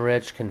Brad and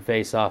Rich can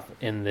face off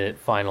in the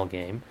final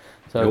game.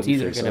 So it's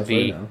either going to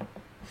be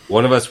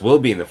One of us will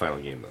be in the final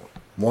game, though.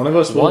 One of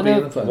us will be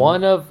in the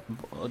final.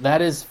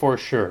 That is for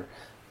sure.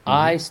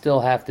 I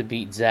still have to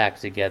beat Zach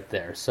to get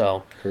there.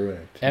 So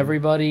Correct.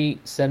 everybody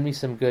send me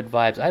some good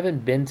vibes. I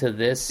haven't been to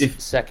this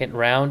second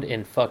round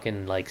in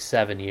fucking like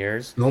 7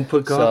 years. Don't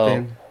put Goff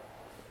in.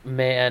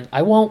 Man,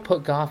 I won't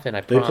put Goff in,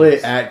 I They promise.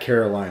 play at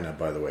Carolina,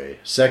 by the way.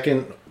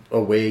 Second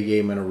away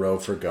game in a row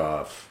for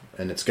Goff.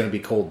 And it's going to be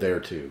cold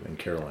there, too, in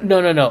Carolina.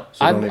 No.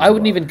 So I don't wouldn't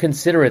bother. even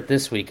consider it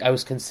this week. I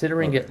was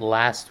considering it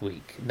last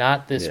week,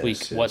 not this Yes, week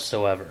yes.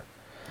 whatsoever.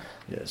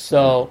 Yes.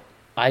 So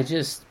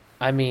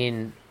I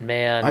mean,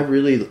 man. I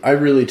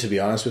really, to be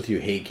honest with you,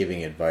 hate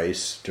giving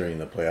advice during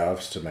the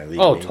playoffs to my league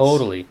mates.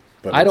 Totally.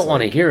 But I it's don't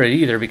want to like- hear it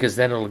either because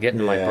then it'll get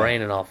into my Yeah.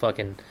 brain and I'll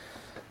fucking.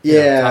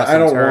 Yeah, toss I and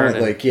don't turn want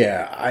and-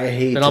 I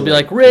hate. Then I'll to, be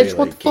like, play, Rich,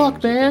 what the fuck,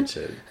 games man? against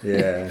it.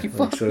 Yeah, You like,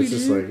 fucked so me, it's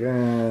just dude. like,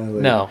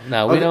 No,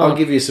 we don't. I'll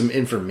give you some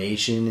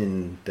information,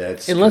 and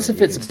that's Unless you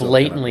if it's can still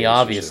blatantly kind of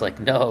obvious,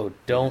 relationship. like, no,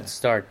 don't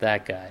start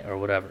that guy or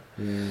whatever.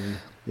 Yeah.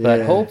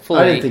 But hopefully-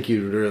 I didn't think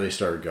you'd really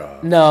start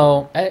Goff.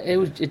 No,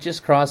 it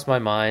just crossed my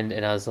mind,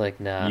 and I was like,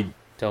 nah, You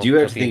don't. Do you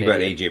have don't to be think an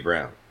about idiot. AJ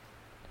Brown?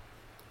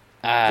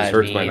 I Because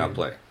Hurts might mean, not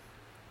play.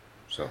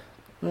 So,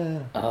 Yeah.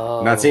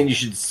 Oh. not saying you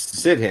should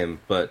sit him,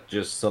 but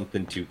just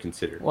something to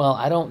consider. Well,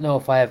 I don't know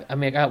if I have. I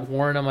mean, I got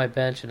Warren on my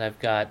bench, and I've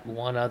got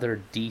one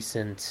other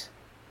decent.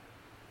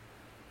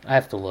 I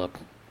have to look.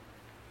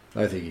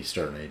 I think he's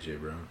starting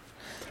AJ Brown.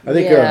 I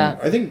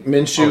think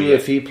Minshew,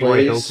 if he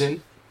Troy plays,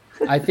 Hilton?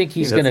 I think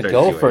he's That's going to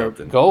very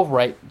Hilton. go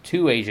right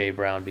to AJ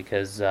Brown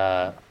because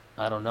I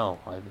don't know.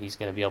 He's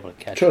going to be able to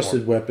catch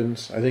trusted more.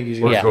 weapons. I think he's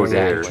Or going to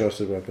Goddard.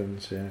 trusted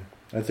weapons. Yeah,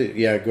 I think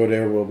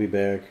Goddard will be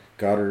back.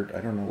 Goddard, I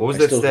don't know. What was I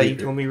that still stat hate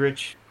you told me,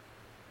 Rich?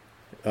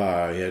 He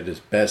had his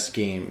best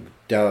game.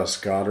 Dallas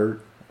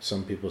Goddard.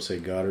 Some people say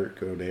Goddard.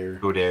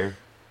 Goddard. Go there.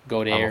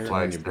 Go I'm there. a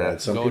flag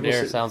Brad. stat. Some Go people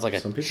there say- sounds like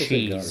some a people say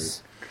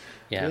cheese.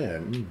 Yeah. Yeah.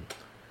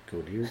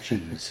 Goddard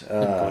cheese.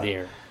 Go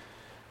there.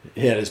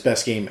 He had his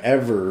best game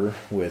ever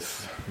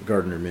with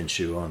Gardner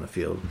Minshew on the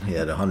field. He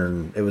had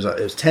 100. It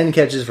was 10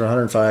 catches for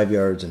 105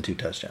 yards and 2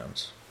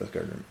 touchdowns with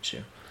Gardner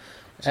Minshew.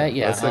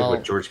 Yeah, That's like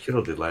what George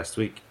Kittle did last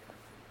week.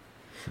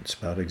 It's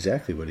about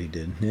exactly what he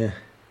did. Yeah.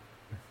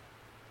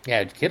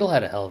 yeah. Kittle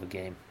had a hell of a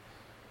game.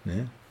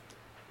 Yeah.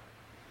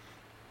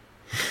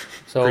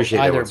 So Appreciate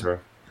that either, one, sir.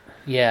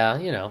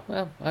 yeah,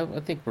 well, I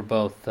think we're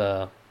both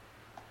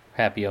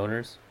happy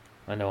owners.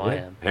 I know I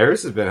am.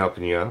 Harris has been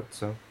helping you out,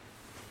 so.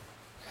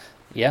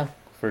 Yeah,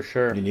 for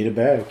sure. You need a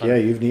back. Yeah,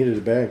 you've needed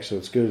a back, so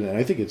it's good. And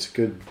I think it's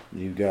good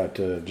you got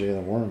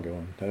Jalen Warren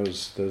going. That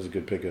was a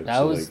good pickup.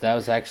 That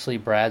was actually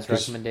Brad's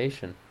Just-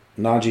 recommendation.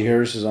 Najee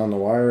Harris is on the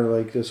wire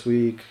like this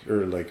week,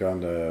 or like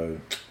on the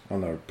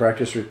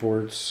practice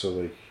reports. So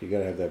like you got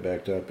to have that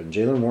backed up. And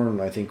Jalen Warren,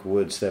 I think,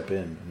 would step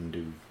in and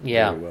do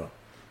very well.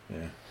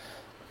 Yeah.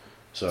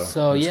 So it's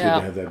good to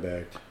have that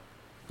backed.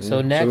 So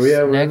Yeah. next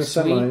we're in the next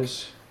week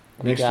semis.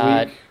 we Next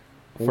got week,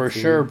 for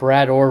hopefully. sure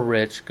Brad or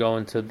Rich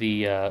going to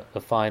the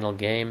final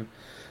game,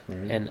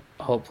 Right. and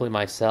hopefully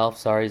myself.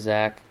 Sorry,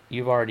 Zach,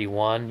 you've already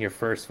won your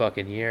first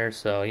fucking year,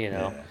 so you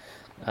know.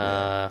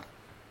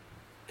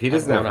 If he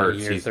doesn't have going on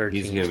Hurts, year he's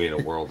 13. going to be in a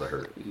world of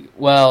hurt.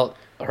 Well,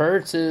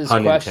 Hurts is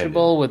Pun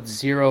questionable with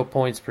 0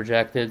 points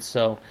projected,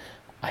 so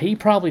he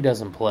probably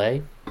doesn't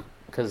play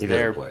because He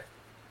they're. doesn't play.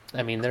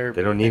 I mean, They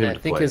don't need and him I to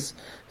think play. his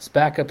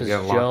backup is He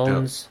got locked up.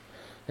 Jones,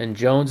 And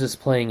Jones is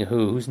playing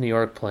who? Who's New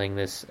York playing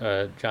this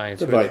Giants?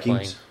 The Who are they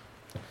Vikings.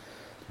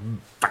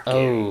 playing?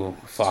 Oh,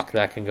 fuck,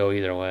 that can go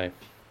either way.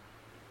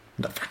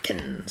 The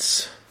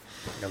Vikings.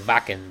 The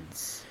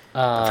Vikings.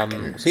 So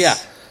yeah,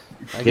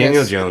 I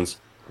Daniel guess- Jones.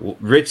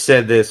 Rich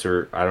said this,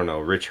 or I don't know.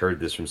 Rich heard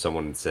this from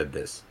someone and said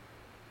this.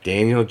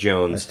 Daniel I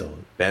Jones' stole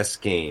it.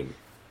 best game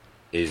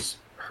is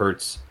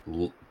Hurts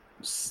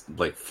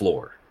like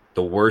floor.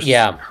 The worst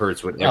Yeah.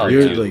 Hurts would Oh, ever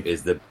yeah. do Like-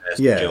 is the best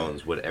yeah.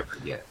 Jones would ever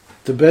get.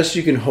 The best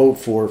you can hope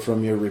for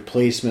from your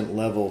replacement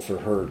level for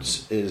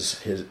Hurts is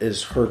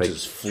Hurts' Like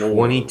floor.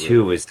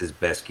 22 is his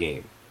best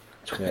game.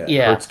 Yeah.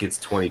 Yeah. Hurts gets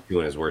 22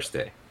 in his worst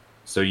day.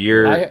 So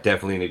you're I-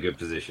 definitely in a good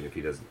position if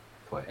he doesn't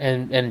play.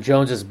 and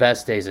Jones's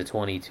best days at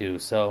 22.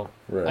 So,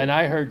 Right. and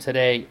I heard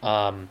today,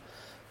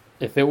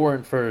 if it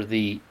weren't for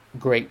the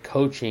great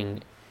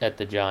coaching at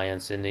the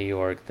Giants in New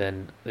York,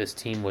 then this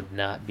team would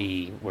not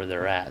be where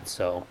they're at.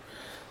 So,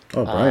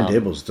 Oh, Brian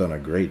Dable's done a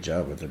great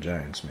job with the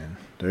Giants, man.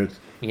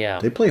 yeah,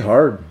 They play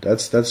hard.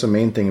 That's the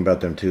main thing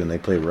about them too, and they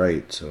play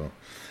right. So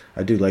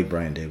I do like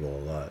Brian Dable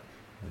a lot.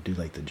 I do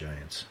like the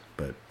Giants,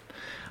 but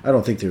I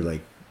don't think they're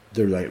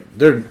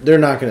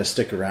not going to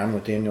stick around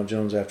with Daniel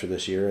Jones after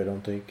this year. I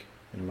don't think,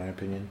 in my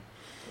opinion.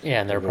 yeah,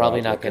 and they're They're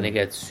probably off not going to looking.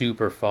 get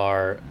super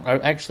far.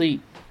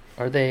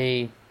 Are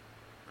they?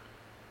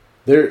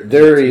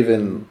 They're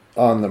even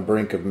on the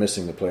brink of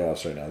missing the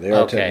playoffs right now. They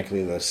are Okay.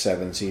 technically the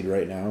 7 seed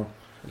right now,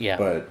 Yeah,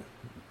 but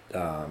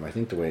I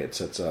think the way it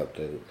sets up,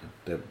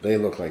 they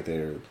look like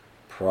they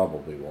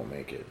probably won't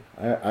make it.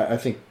 I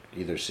think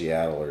either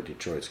Seattle or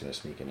Detroit's going to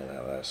sneak into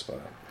that last spot.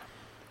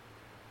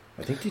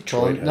 I think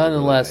Detroit has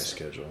nonetheless- a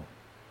really nice schedule.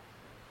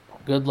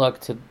 good luck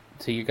to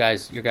you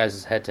guys. Your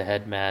guys'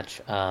 head-to-head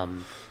match,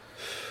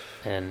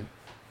 and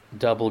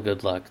double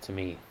good luck to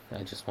me.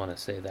 I just want to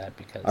say that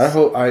because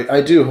I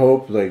do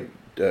hope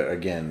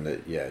again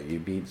that you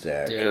beat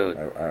Zach. Dude.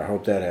 I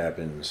hope that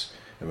happens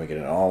and we get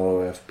an all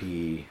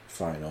OFP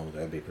final.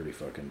 That'd be pretty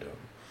fucking dope.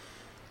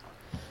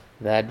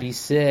 that'd be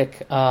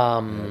sick.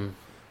 Any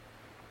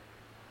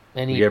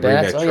You gotta bring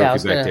bets? that Oh trophy yeah, I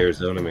was back gonna. to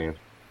Arizona, man.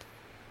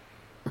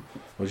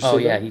 What'd you Oh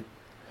say, yeah, Doug?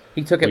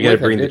 he took it You gotta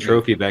with him. bring the didn't he?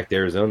 trophy back to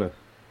Arizona.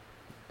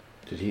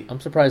 Did he? I'm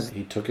surprised.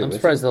 He took it. I'm with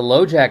surprised him? the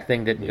LoJack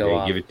thing didn't You go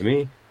off. give it to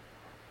me.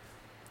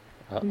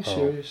 Are you Uh-oh.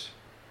 serious?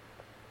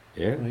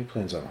 Yeah. Well, he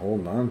plans on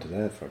holding on to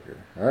that fucker.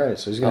 All right,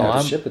 so he's gonna Oh, have to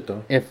I'm- ship it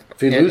though. If If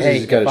he loses, hey,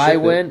 he's gotta if I ship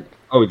it. win,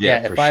 Oh yeah,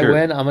 yeah, if for I sure.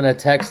 win, I'm gonna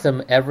text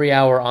him every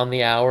hour on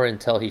the hour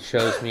until he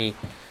shows me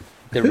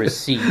the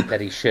receipt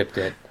that he shipped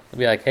it. I'll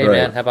be like, hey Right.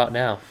 man, how about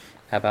now?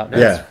 How about now?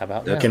 Yeah. How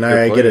about now? Can Good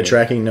I get a plan.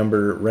 tracking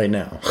number right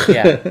now?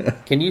 Yeah.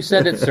 Can you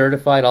send it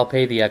certified? I'll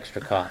pay the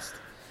extra cost.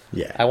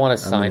 Yeah. I want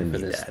to I'm sign gonna for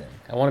need this that. thing.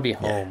 I want to be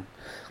home.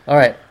 All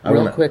right,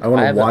 real quick. I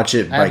want to have watch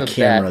it I have by a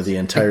camera bet. the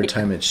entire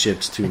time it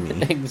ships to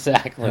me.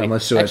 Exactly. How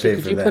much do I Actually, pay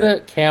could for you that? put a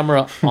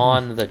camera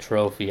on the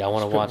trophy? I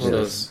want to watch One of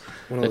those. those,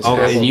 one of the those Oh,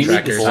 terrible and you need to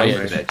trackers voyage. sign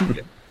for somewhere. that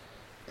shit.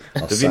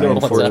 I'll There'll be sign no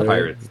What's port up?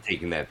 pirates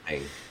taking that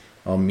thing.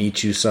 I'll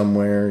meet you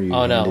somewhere. You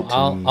Oh hand no, it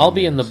to me. I'll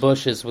be in the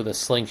bushes with a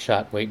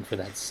slingshot waiting for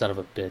that son of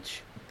a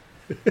bitch.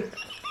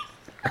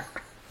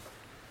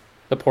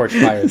 The porch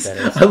pirate, that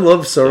is. I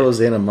love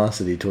Sorrow's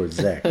animosity towards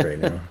Zach right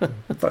now.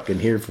 I'm fucking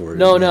here for it.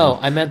 No, man. no,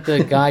 I meant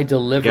the guy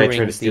delivering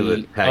trying to steal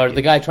the or package.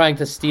 the guy trying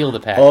to steal the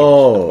package.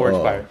 Oh, the porch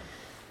oh. pirate.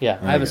 Yeah,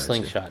 I have a gotcha.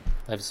 slingshot.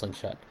 I have a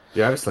slingshot.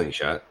 Yeah, I have a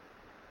slingshot.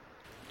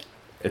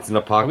 It's an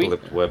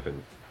apocalypse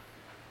weapon.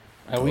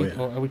 Are we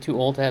yeah. are we too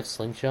old to have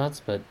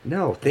slingshots? But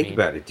No, think mean,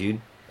 about it, dude.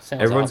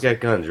 sounds Everyone's awesome.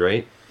 got guns,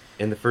 right?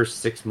 In the first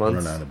 6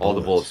 months, Run out of all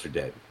the bullets. bullets are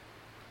dead.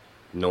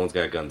 No one's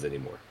got guns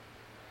anymore.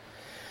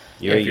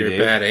 You Yeah, know if what you you're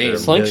do? bad aim. There are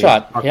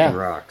Slingshot, millions of yeah. fucking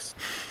rocks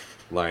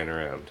lying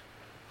around.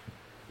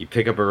 You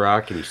pick up a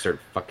rock and you start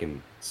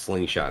fucking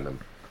slingshotting them.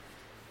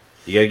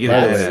 You gotta get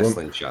By the a way, badass when-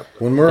 slingshot.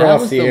 When we're That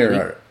off was the the air,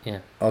 lead- yeah.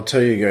 I'll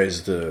tell you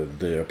guys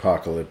the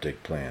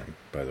apocalyptic plan.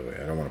 By the way,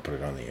 I don't want to put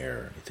it on the air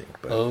or anything,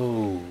 but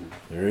Oh,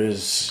 there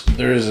is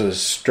a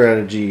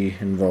strategy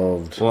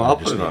involved. Well, I I'll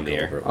just put it need on to the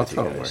go air. over it I'll with you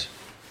tell 'em guys.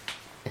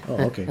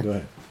 Oh, okay, go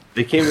ahead.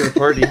 They came to the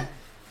party.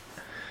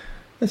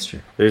 That's true.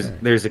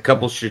 There's a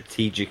couple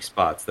strategic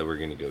spots that we're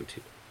gonna go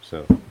to.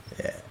 So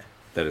Yeah,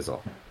 that is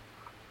all.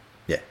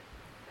 yeah.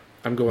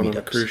 I'm going on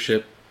a Meetups. cruise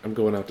ship. I'm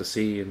going out to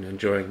sea and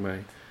enjoying my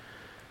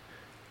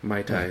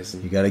Mai Tais.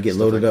 And You got to get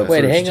stuff loaded like up. that.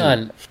 wait, first, hang too.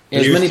 on.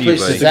 There's Here's many to you,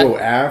 places to buddy. go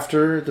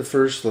after the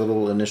first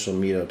little initial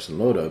meetups and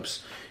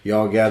load-ups. You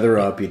all gather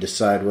up, you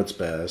decide what's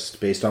best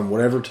based on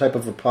whatever type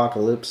of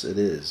apocalypse it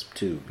is,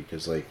 too.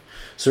 Because, like,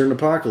 certain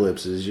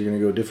apocalypses, you're going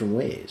to go different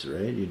ways,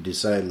 right? You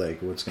decide, like,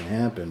 what's going to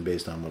happen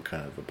based on what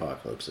kind of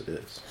apocalypse it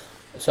is.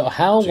 So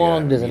how So you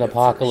long gotta does an meet up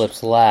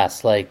apocalypse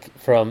last? Like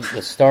from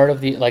the start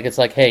of the it's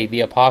like, hey, the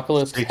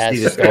apocalypse 60 has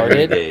to 70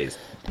 started. days.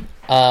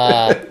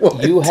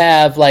 You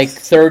have like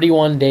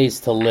 31 days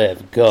to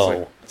live.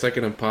 Go. It's like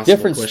an impossible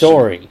Different question.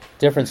 story.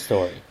 Different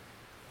story.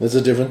 That's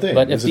a different thing.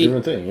 But That's if a the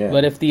different thing, yeah.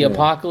 but if the Yeah.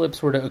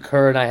 apocalypse were to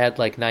occur and I had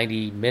like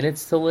 90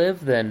 minutes to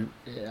live, then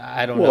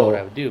I don't know Well, what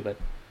I would do. But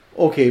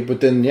Okay,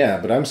 but then,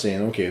 but I'm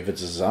saying, okay, if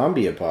it's a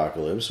zombie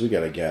apocalypse, we got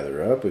to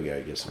gather up, we got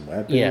to get some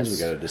weapons, Yes. we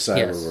got to decide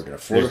Yes. where we're going to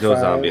fortify. There's no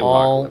zombie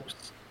All-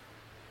 apocalypse.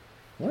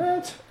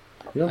 What?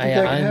 You don't think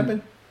that can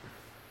happen?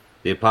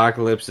 The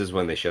apocalypse is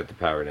when they shut the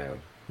power down.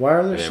 Why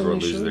are there And so everyone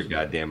many loses shows? their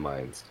goddamn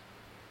minds.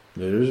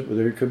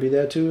 There could be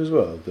that too as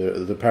well.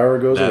 The power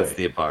goes That's away.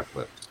 the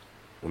apocalypse.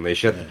 When they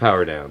shut the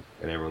power down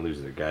and everyone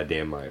loses their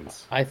goddamn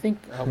minds. I think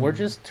we're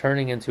just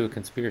turning into a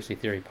conspiracy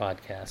theory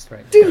podcast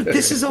right now. Dude,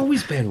 this has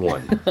always been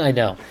one. I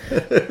know.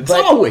 It's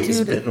But, always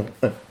dude, been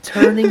one.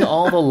 Turning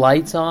all the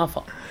lights off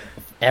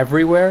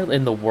everywhere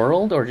in the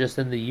world or just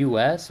in the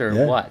U.S. or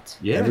Yeah. what?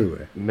 Yeah.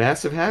 Everywhere.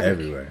 Massive havoc.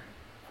 Everywhere.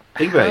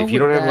 Think about it. How If you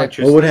don't would have that-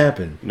 electricity, What would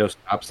happen? no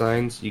stop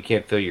signs, you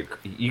can't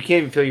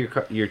even fill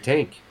your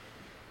tank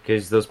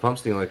because those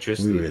pumps need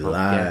electricity. We to pump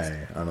rely gas.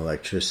 on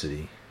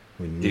electricity.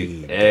 We need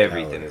Dude, the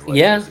everything power. is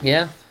Yeah, electricity.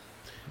 yeah.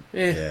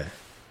 Yeah.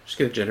 Just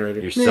get a generator.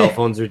 Your cell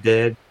phones are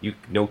dead.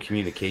 No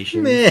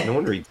communication. Meh. No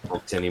one reads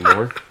books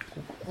anymore.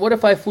 What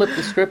if I flip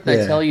the script and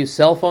I Yeah. tell you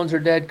cell phones are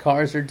dead,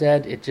 cars are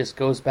dead? It just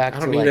goes back I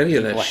to don't need like any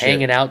of that people shit.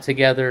 hanging out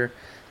together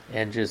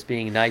and just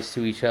being nice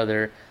to each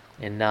other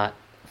and not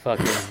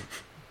fucking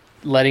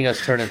letting us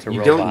turn into You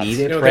robots. don't need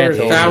it. You know, there were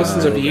Parental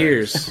thousands of no.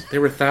 years.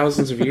 There were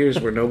thousands of years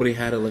where nobody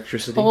had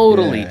electricity.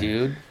 Totally, Yeah.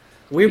 dude.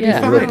 We'd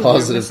Yeah. be You're fine. a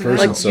positive We're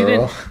missing person, out. Like,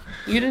 you Sorrel.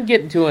 You didn't get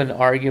into an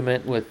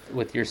argument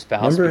with your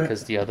spouse Remember-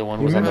 because the other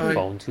one was on the remember-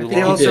 phone too I long. think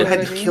They he also did.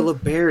 had to kill a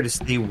bear to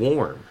stay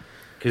warm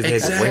because they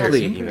had to wear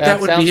Exactly. it, you know? That That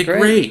would sounds be great.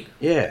 great.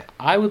 Yeah,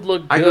 I would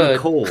look I go to good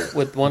Kohl's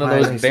with one of buy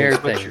a those nice bear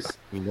little things. sweatshirt,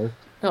 you know?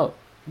 No,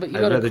 but you I'd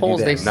go to rather do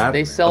Kohl's, that, not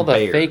they sell a the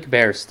bear. fake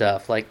bear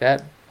stuff. Like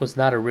that was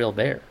not a real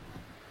bear.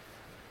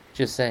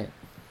 Just saying.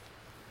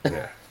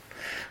 Yeah.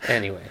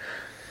 Anyway,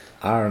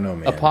 I don't know,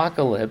 man.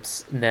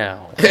 apocalypse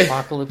now.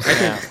 Apocalypse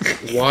now.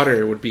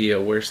 Water would be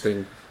a worse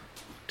thing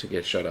to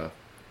get shut off,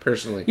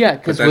 personally. Yeah, But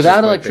because that's without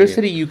just my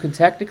electricity, opinion. you can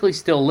technically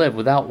still live.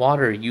 Without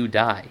water, you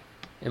die.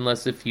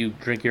 Unless if you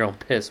drink your own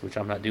piss, which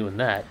I'm not doing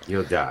that.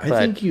 You'll die. I but-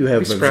 think you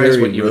have Be a surprised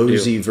very what you would do.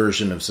 rosy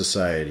version of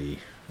society.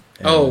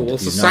 and Oh, you well, don't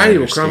society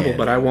will crumble, understand.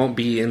 but I won't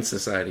be in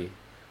society.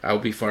 I will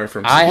be far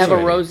from I society. have a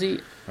rosy.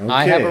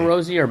 I have a Okay.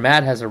 rosy, or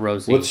Matt has a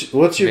rosy. What's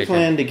your vision.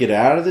 plan to get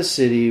out of the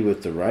city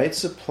with the right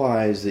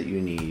supplies that you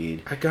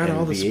need? I got and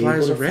all the be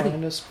supplies able to already.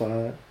 Find a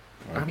spot.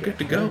 I'm Okay. good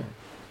to go.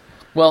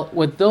 Well,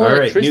 with no All right, new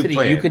electricity,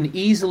 plan. you can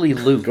easily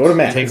loot. Go to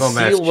Matt's. Take home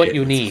Matt's Steal what shit.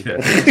 you need.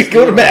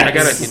 Go to I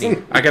Matt's.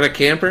 got a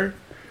camper.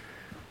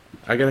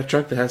 I got a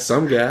truck that has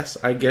some gas.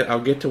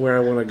 I'll get to where I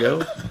want to go,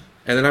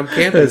 and then I'm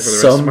camping for the rest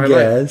of Some my life.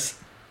 gas.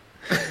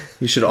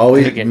 You should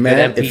always, Gotta get good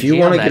Matt. If you MPG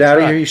want on to get that out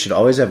of truck. here, you should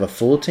always have a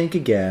full tank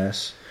of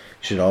gas.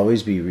 You should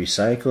always be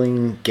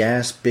recycling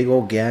gas, big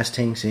old gas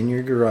tanks in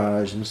your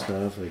garage and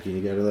stuff. Like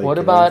you gotta like. What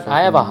get about? all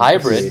I have a fucking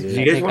hybrid. creative. Do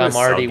you I guys think wanna I'm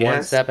already sell one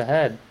gas? step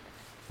ahead.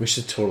 We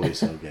should totally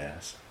sell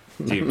gas.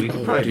 Dude, we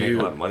could probably make a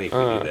dude. lot of money if we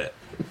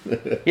do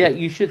that. Yeah,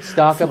 you should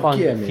stock up on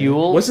yeah, man.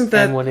 fuel. Wasn't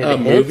that and when it a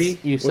hits, movie?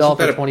 you sell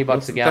Wasn't for $20 a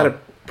wasn't gallon. that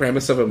a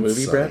premise of a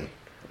movie, Sunny.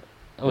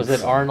 Brett? Was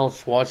it Arnold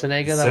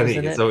Schwarzenegger that Sunny, was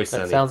in it's it? always That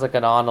sunny. sounds like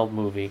an Arnold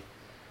movie.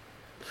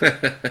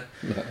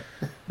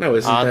 No,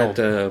 isn't Arnold.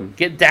 that?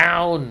 Get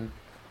down,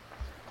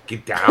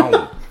 Get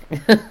down.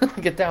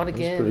 get down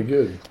Pretty again.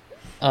 good.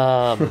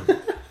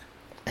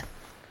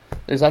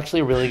 There's actually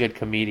a really good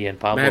comedian,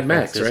 Pablo Mad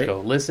Max,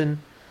 Francisco. Listen,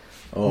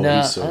 Oh,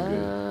 no, he's so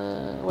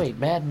good. wait,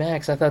 Mad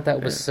Max. I thought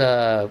that was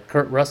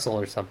Kurt Russell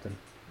or something.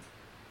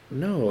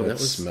 No, that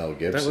That's was Mel That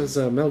Gibson. was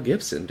Mel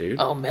Gibson, dude.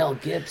 Oh, Mel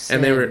Gibson.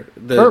 and they were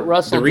Kurt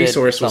Russell the did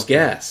resource was something.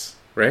 gas,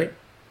 right?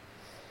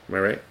 Am I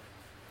right?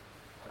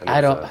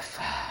 I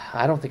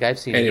don't think I've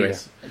seen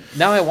Anyways. it either.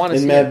 Now I want to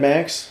In see Mad it.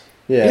 Max?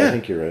 Yeah, Yeah. I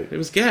think you're right. It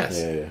was gas.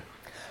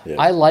 Yeah.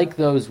 I like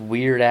those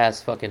weird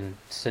ass fucking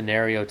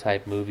scenario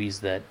type movies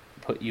that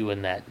put you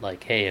in that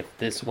like, hey, if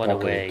this went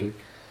away,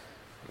 Apocalyptic.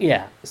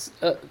 yeah,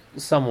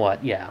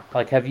 somewhat, yeah.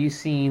 Like, have you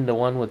seen the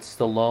one with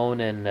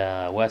Stallone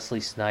and Wesley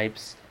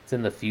Snipes? It's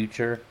in the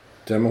future,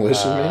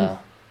 Demolition Man?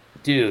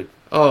 dude.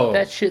 Oh,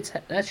 That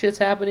shit's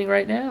happening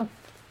right now.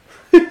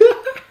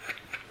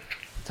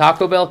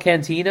 Taco Bell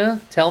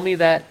Cantina. Tell me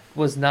that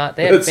was not.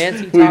 They have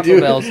fancy Taco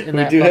Bells in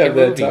that we do fucking have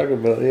that movie. Taco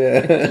Bell,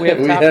 yeah. We have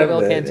Taco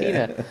Bell that,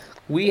 Cantina. yeah.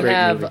 We Great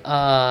have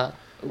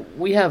movie.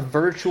 we have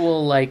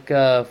virtual like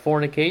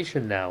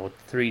fornication now with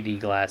 3D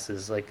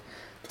glasses. Like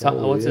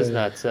Oh, what's his yeah.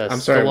 nuts? I'm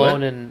sorry, Stallone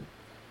what? and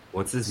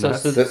What's his so,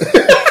 nuts? so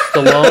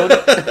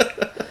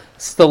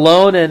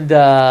Stallone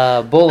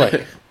and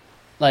Bullock.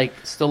 Like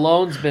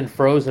Stallone's been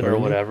frozen or Pardon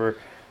me? whatever,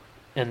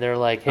 and they're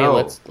like, "Hey,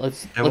 Oh,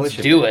 let's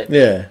Demolition do Man. it."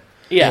 Yeah.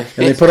 Yeah, And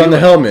they let's put on do the it.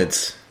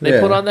 helmets. They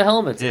yeah. put on the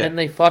helmets Yeah. and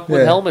they fuck with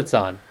Yeah. helmets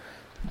on.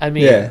 I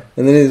mean, Yeah.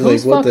 And then he's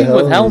who's like, what the fucking hell?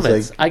 with And he's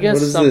helmets? like, I guess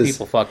what is some this?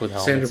 people fuck with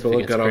helmets. Sandra I think Bullock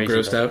it's got all crazy,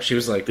 grossed though. out. She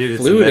was like, Dude, it's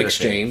a fluid meta thing.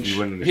 exchange. You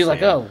wouldn't She's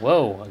like, understand.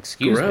 "Oh, whoa,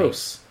 excuse me."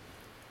 Gross.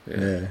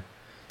 Yeah.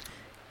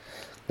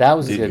 That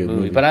was a Dude, good good movie,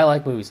 movie. but I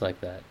like movies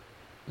like that.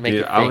 Make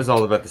Dude, it I was think.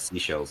 all about the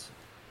seashells,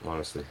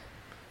 honestly.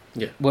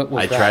 What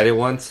was I that? tried it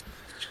once.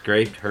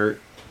 Scraped,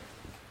 hurt.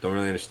 Don't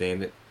really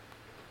understand it.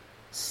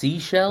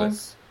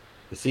 Seashells?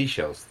 The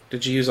seashells.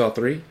 Did you use all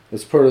three?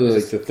 It's part of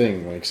like the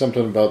thing, like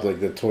something about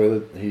like the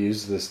toilet. He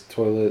used this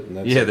toilet, and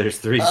that's Yeah, there's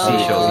three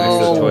seashells next to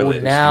the Oh,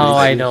 toilet. now He's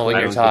I like, know what "I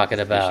you're don't get talking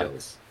the about."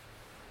 seashells."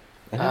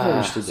 I never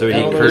understood so that.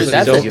 he All those curses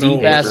That's a don't know deep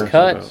what ass they're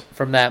cut talking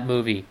from that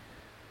movie.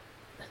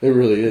 It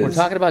really is. We're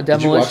talking about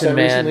Did you watch Demolition that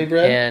Man, recently,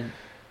 Brad? and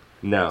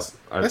No,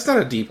 That's not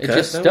a deep It cut.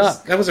 just that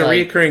stuck. that was a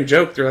Like- reoccurring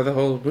joke throughout the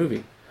whole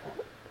movie.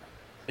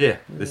 yeah,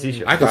 the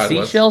seashell. I the thought it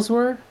was. seashells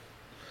were.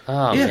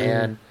 Oh Yeah.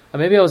 man,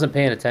 maybe I wasn't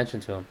paying attention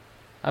to them.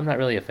 I'm not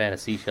really a fan of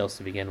seashells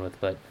to begin with,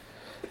 but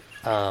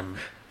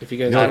If you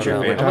guys No, don't know I'm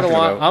what gonna we're talking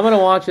about. I'm gonna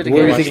watch it What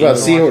again. do you think I'm about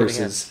gonna watch it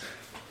again. seahorses?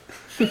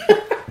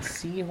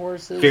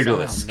 Seahorses?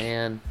 Fearless. Oh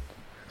man.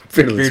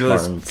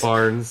 Fearless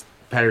Barnes.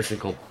 Patterson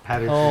called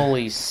Patterson.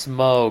 Holy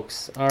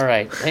smokes. All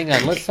right, hang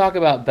on. Let's talk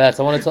about bets.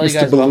 I want to tell you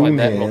Mr. guys about my Balloon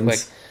bet real quick.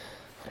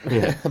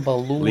 Hands.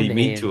 Balloon Lead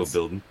me to a hands.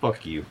 building.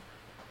 Fuck you.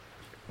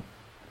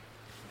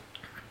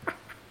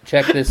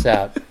 Check this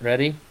out.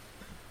 Ready?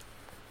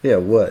 Yeah,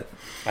 what?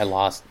 I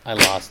lost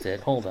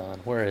it. Hold on.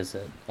 Where is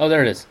it? Oh,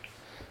 there it is.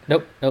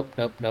 Nope.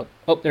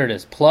 Oh, there it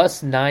is.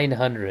 Plus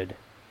 900.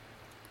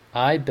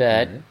 I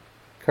bet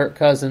Kirk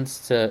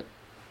Cousins to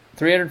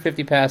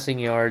 350 passing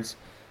yards,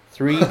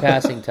 3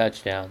 passing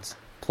touchdowns.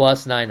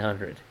 Plus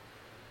 900.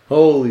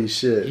 Holy He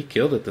shit.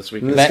 killed it this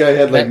weekend. This guy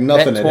had like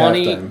nothing at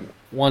 20, halftime.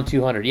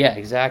 1-200. Yeah,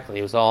 exactly.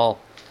 It was all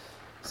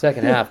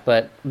second half.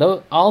 But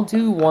no, I'll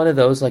do one of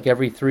those like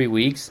every 3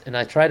 weeks, and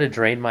I try to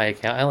drain my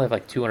account. I only have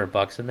like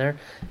 $200 in there,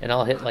 and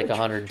I'll hit like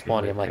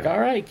 120. I'm like, all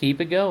right,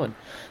 keep it going,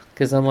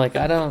 because I'm like,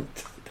 I don't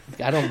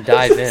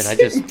dive in. I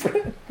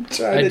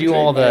just I do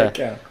all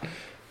the.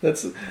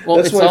 That's Well,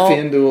 that's it's why all-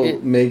 FanDuel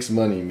it- makes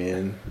money,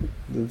 man.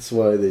 That's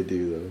why they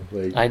do though.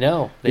 Like I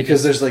know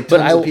because there's like but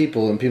tons of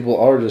people, and people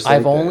are just. Like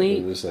I've only-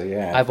 that. They're just like,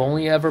 yeah. I've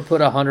only ever put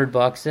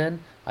 $100 in.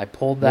 I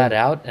pulled that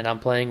out, and I'm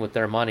playing with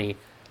their money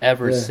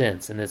ever Yeah.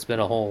 since, and it's been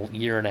a whole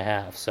year and a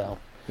half. So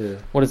Yeah.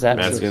 what is that?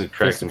 Matt's mean? gonna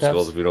crack some Fisticuffs?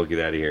 skulls if we don't get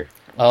out of here.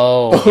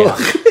 Oh,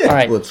 yeah. All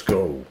right. Let's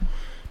go.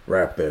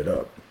 Wrap it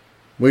up.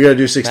 We gotta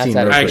do 16.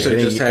 That's real I quick. actually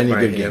Any- just had any my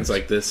good hands games?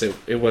 like this.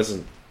 It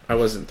wasn't. I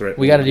wasn't threatening.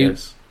 We gotta you do-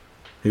 guys.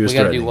 He was we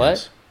gotta do threatening what?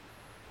 us.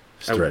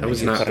 He's I threatening was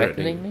us. not Threatening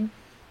threatening. me?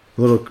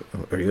 Little,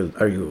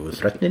 are you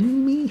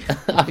threatening me?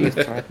 Are you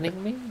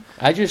threatening me?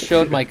 I just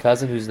showed my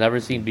cousin who's never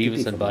seen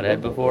Beavis and Butthead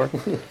before,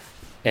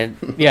 and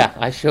yeah,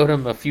 I showed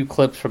him a few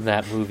clips from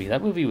that movie.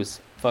 That movie was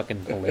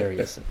fucking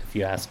hilarious, if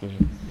you ask me.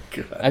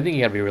 I think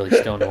you gotta be really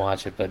stoned to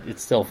watch it, but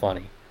it's still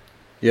funny.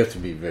 You have to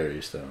be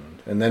very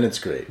stoned, and then it's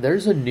great.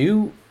 There's a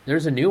new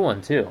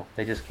one too.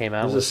 They just came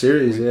out There's a with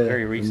series, yeah,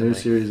 very a recently. new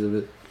series of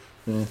it.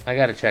 I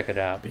gotta check it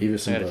out.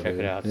 Beavis I and gotta check it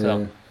Butthead. out. Yeah.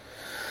 So,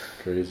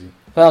 Crazy.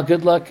 well,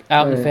 good luck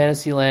out in Yeah.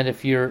 Fantasyland.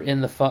 If you're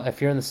in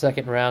the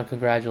second round,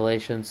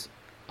 congratulations.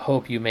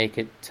 Hope you make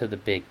it to the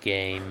big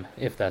game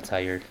if that's how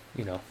your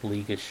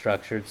league is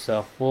structured.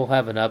 So we'll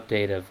have an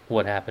update of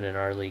what happened in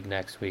our league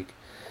next week.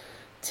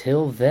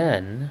 Till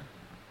then,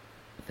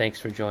 thanks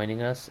for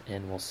joining us,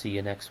 and we'll see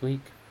you next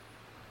week.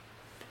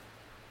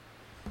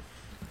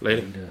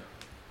 Later.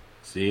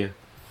 See ya.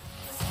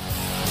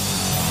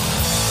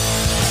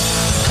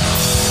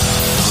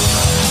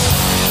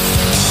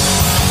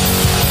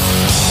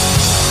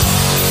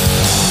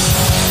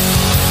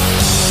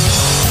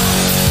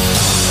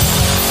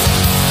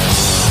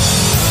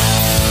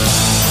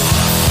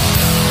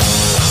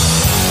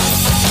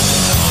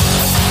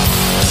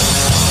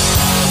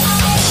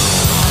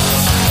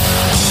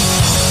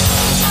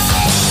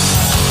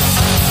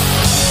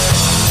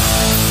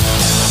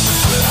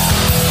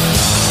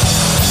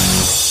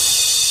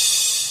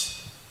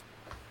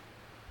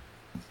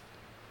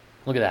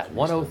 Look at that,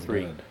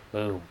 103. bad.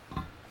 Boom,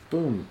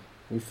 Boom.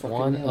 We fucking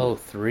nailed it.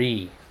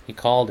 103. He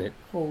called it.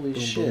 Holy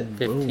shit.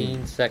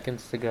 15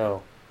 seconds to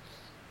go.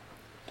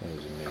 That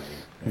was amazing.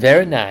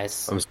 Very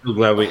nice. I'm so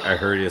glad I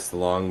heard this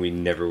long. We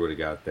never would have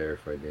got there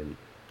if I didn't.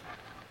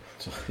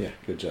 So, yeah,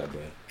 good job,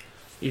 Brad.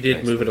 You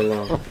did move it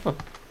along.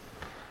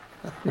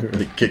 You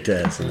really kicked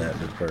ass in that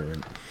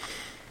department.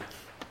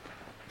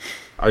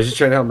 I was just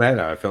trying to help Matt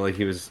out. I felt like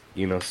he was,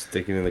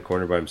 sticking in the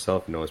corner by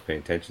himself and no one's paying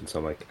attention. So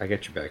I'm like, I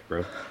got your back,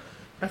 bro.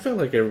 I felt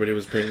like everybody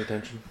was paying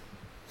attention.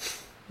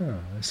 Oh,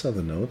 I saw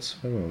the notes.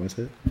 I went with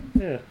it.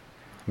 Yeah.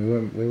 We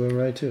went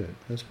right to it.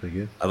 That's pretty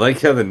good. I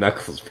like how the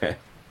knuckles, man.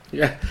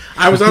 Yeah.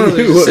 I was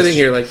honestly just sitting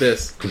here like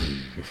this.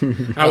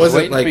 I was wasn't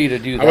waiting like for you to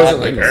do I that. wasn't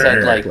when like, you said,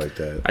 "Arr." like,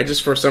 that. I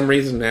just for some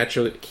reason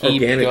naturally keep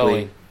organically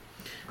going.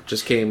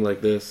 just came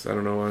like this. I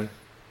don't know why.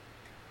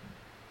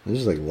 This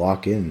is like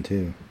lock in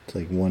too. It's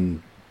like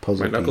one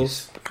puzzle My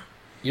knuckles? piece.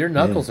 Your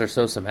knuckles are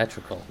so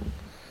symmetrical.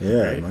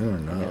 Yeah, Right. mine are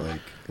not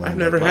like. I've lined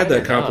never up had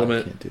like that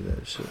compliment. Can't do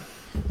that shit.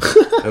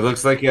 It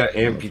looks like an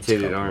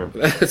amputated arm.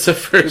 That's a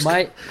first.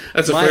 My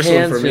That's a my first one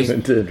hands for me. just-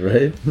 It did,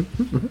 right?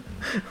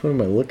 What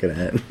am I looking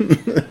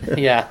at?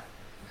 yeah,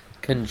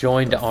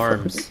 conjoined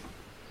arms.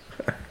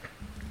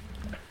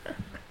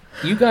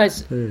 You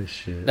guys Oh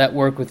shit. that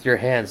work with your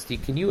hands,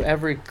 can you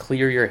ever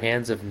clear your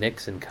hands of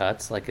nicks and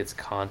cuts like it's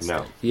constant?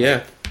 No.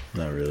 Yeah.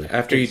 Not really.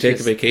 After you It's take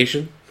just- a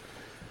vacation,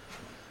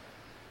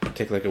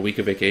 take like a week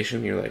of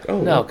vacation, you're like,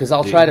 oh No, because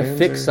I'll these try to hands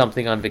fix are-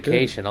 something on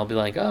vacation. I'll be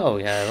like, oh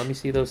yeah, let me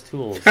see those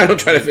tools. I don't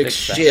try to Let me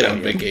fix that shit for on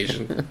you.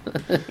 vacation.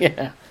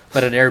 Yeah,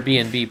 but an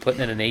Airbnb putting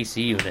in an AC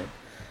unit.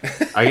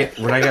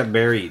 When I got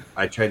married,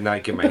 I tried not to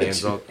get my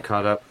hands all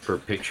caught up for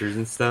pictures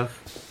and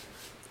stuff.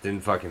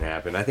 Didn't fucking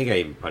happen. I think I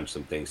even punched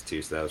some things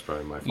too, so that was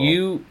probably my fault.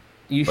 You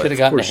should have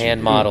gotten a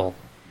hand model.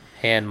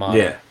 Hand model.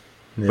 Yeah.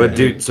 But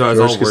dude, so I was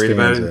George all worried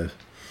about it, Costanza.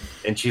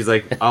 and she's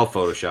like, "I'll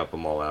Photoshop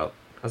them all out."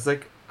 I was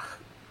like,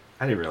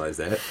 "I didn't realize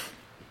that."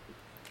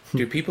 Do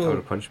I would people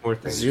have punched more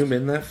things. zoom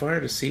in that far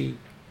to see?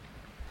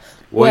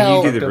 Well,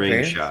 you do Fucked the up ring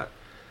hands? shot.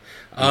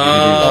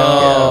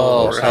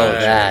 Oh, right.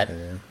 that.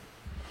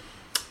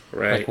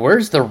 Right. Like,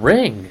 where's the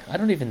ring? I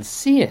don't even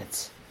see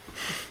it.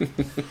 Look at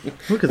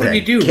What that.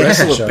 did you do, gash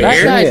wrestle a on bear?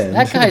 his hand.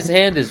 That guy's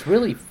hand is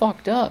really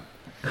fucked up.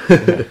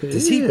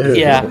 Does he?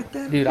 Yeah,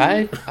 dude,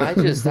 I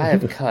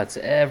have cuts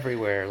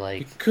everywhere. Like,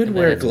 You could and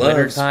wear then it's gloves,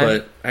 wintertime.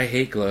 but I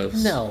hate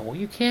gloves. No,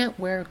 you can't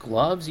wear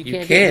gloves. You You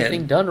can't can. get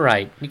anything done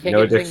right. You can't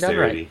No get anything done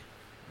right. dexterity.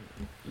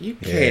 You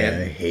Yeah, I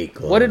can. hate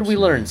gloves. What did we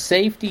learn? man.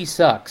 Safety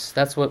sucks.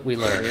 That's what we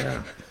learned.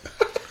 Yeah.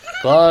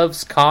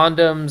 Gloves,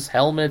 condoms,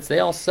 helmets, they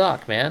all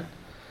suck, man.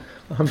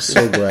 I'm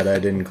so glad I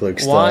didn't click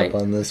Why?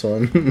 stop on this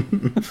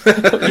one.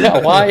 Yeah,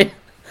 why?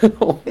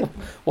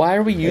 Why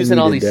are we using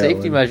all needed these that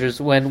safety one. measures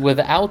when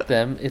without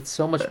them, it's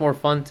so much more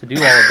fun to do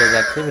all of those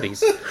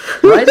activities?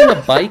 Riding a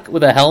bike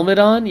with a helmet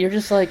on, you're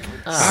just like,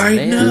 oh, I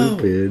man, know.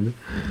 Stupid.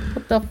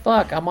 what the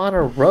fuck? I'm on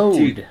a road.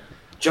 Dude.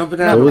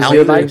 Jumping out What was of the Mountain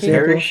other biking?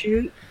 example?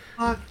 parachute?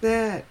 Fuck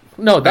that.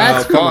 No,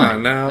 that's Oh, come fine.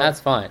 on now. That's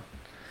fine.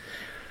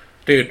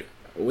 Dude,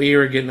 we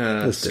were getting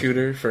a That's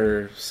scooter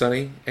for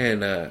Sunny,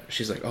 and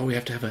she's like, "Oh, we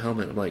have to have a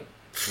helmet." I'm like,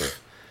 "Pfft,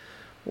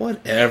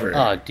 "Whatever."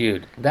 Oh,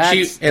 dude,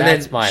 that's and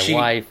then my she-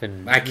 wife,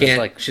 and I just can't.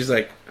 Like, She's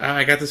like,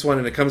 "I got this one,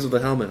 and it comes with a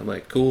helmet." I'm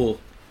like, "Cool,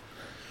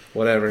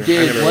 whatever." I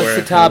dude, never what's wear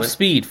the a top helmet.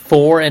 speed?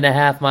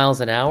 4.5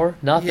 miles an hour?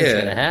 Nothing's Yeah.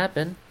 gonna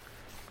happen.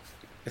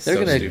 It's They're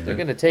so gonna stupid. they're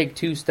gonna take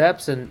 2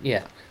 steps, and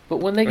yeah. But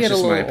when they That's get a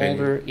just my little opinion.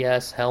 older,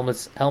 yes,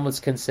 helmets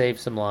can save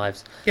some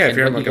lives. Yeah, if And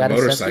you're on but like you a gotta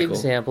set the motorcycle.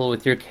 example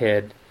with your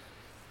kid.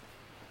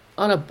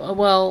 On a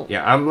well,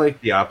 Yeah, I'm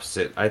like the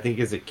opposite. I think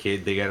as a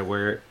kid, they gotta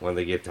wear it. When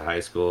they get to high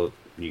school,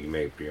 you can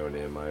make up your own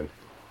in mind.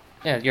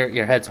 yeah,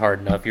 your head's hard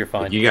enough. You're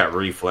fine. You got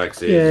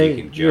reflexes. Yeah, you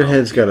can jump. your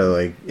head's gotta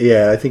like.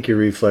 Yeah, I think your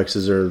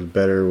reflexes are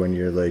better when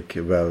you're like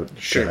about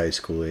Sure. the high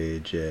school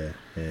age. Yeah,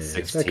 yeah.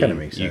 16. That kind of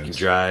makes sense. You can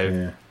drive.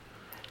 Yeah.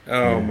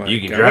 Oh my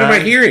You can god! drive. What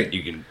am I hearing?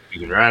 You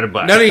can ride a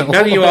bike. None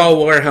of you all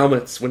wore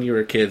helmets when you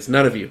were kids.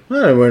 None of you. I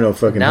didn't wear no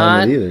fucking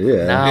Not- helmet either.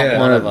 Yeah, not Yeah.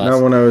 one of us.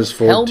 Not when I was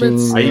 14.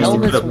 Helmets- I used to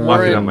helmets put a bucket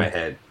weren't- on my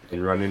head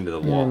and run into the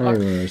Yeah, wall. not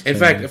even when I was In 10,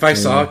 fact, if I yeah.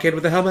 saw a kid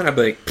with a helmet, I'd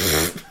be like,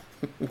 "Pfft,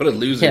 "What a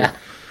loser!" Yeah.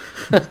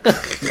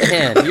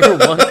 Man, you're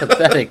one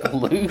pathetic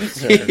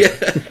loser. Yeah.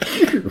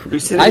 Who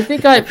said I it?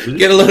 think I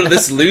Get a load of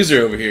this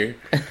loser over here.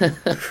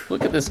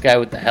 look at this guy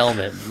with the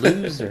helmet,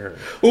 loser.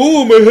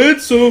 Oh, my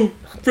head's so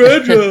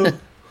fragile.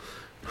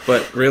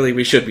 But really,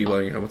 we should be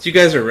wearing helmets. You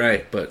guys are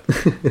right, but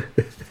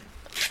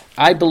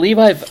I believe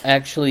I've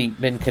actually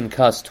been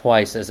concussed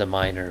twice as a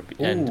minor,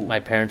 and Ooh. my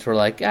parents were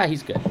like, "Ah,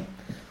 he's good."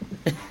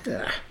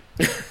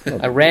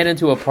 I ran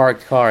into a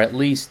parked car at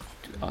least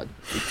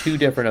 2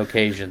 different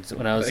occasions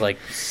when I was like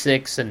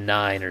 6 and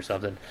 9 or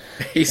something.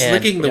 he's And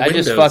licking the I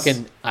windows. just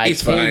fucking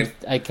He's fine.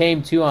 I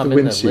came to I'm The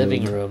in the windshield.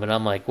 living room and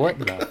I'm like, what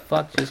in the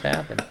fuck just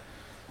happened?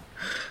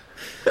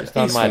 Just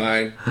He's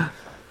fine.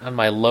 on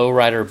my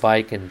lowrider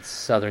bike in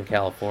Southern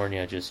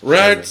California, just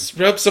Rub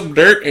chilling. some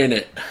dirt in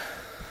it.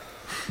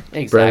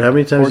 Exactly. Brad, how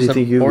many times Pour do you some-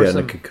 think you've pour gotten a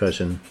some-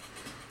 concussion?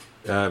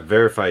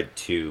 Verified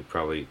 2,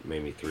 probably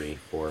maybe 3,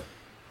 4.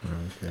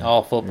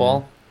 all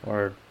football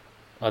or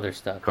other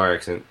stuff? Car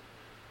accident.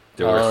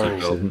 Door Oh.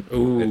 seatbelt.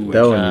 Ooh.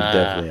 That one you Uh,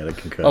 definitely had a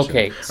concussion.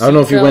 okay, I don't know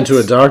if you went to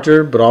a seatbelts.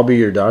 doctor, but I'll be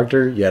your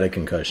doctor. You had a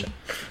concussion.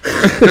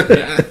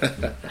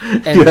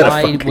 And You had a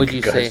why fucking would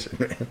you say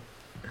concussion,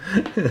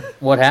 man.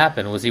 what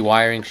happened? Was he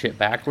wiring shit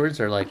backwards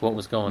or like what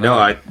was going No,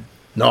 on?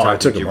 No, I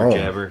talked to took him Jibber home.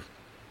 Jabber.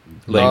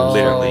 Like Oh.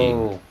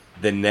 literally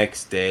the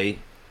next day,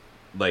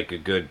 like a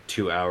good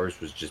 2 hours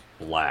was just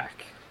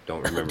black.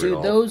 Don't remember Dude,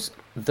 at all.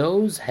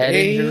 those head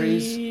Hey.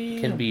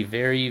 injuries can be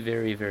very,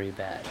 very, very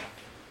bad.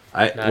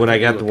 not When to I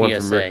got do the a one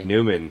from PSA. Rick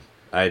Newman,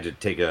 I had to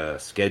take a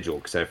schedule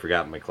because I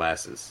forgot my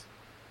classes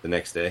the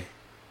next day.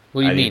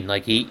 What do you I mean? didn't-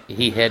 Like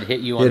he had hit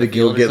you You on had the to go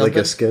field or get like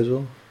something? a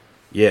schedule.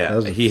 Yeah, That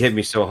was- he hit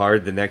me so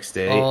hard the next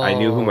day. I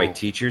knew who my Oh.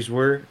 teachers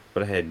were,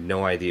 but I had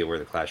no idea where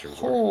the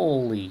classrooms were.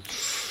 Holy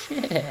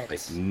shit! Like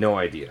no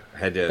idea. I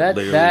had to that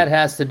literally. that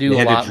has to do they a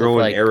had lot to draw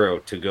with an like arrow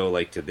to go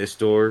like to this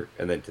door,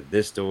 and then to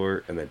this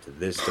door, and then to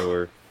this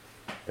door.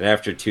 And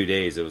after 2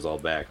 days, it was all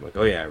back. I'm like,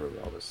 oh yeah, I remember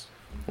all this.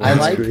 I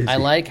That's crazy.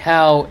 like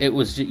how it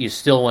was. You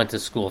still went to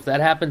school. If that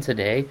happened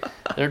today,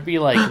 there'd be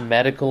like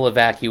medical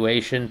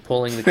evacuation,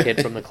 pulling the kid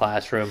from the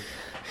classroom,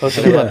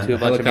 hooking him up to a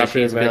bunch of Helicopter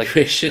machines, and be like,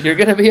 evacuation. "You're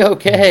gonna be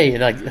okay."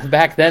 And like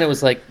back then, it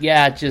was like,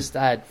 "Yeah, just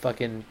I'd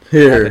fucking have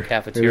Here, a here's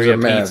cafeteria a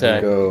map. pizza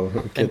and, Go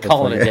get and the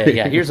call it a fuck day." out.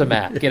 Yeah, here's a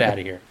map. Get out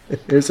of here.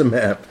 Here's a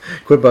map.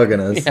 Quit bugging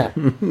us.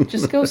 Yeah,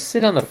 just go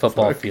sit on the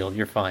football field.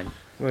 You're fine.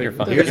 You're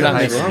fine. Here's You're not a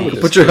high missing wrong with me.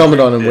 this. Put your helmet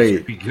on and This wait.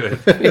 would be good.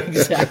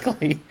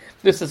 Exactly.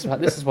 This is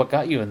what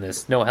got you in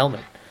this. No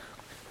helmet.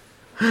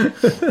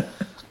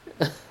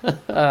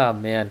 Oh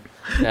man.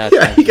 No,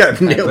 Yeah, he got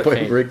time nailed for by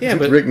pain. Rick, Yeah,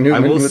 but Rick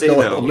Newman. I will with say, no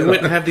though, helmet. You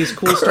wouldn't have these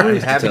cool I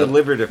stories to have tell.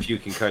 delivered a few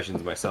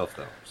concussions myself,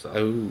 though. So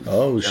Oh,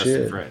 Oh Justin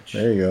shit! French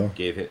There you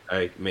go.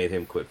 I made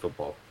him quit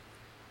football.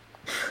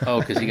 Oh,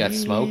 because he got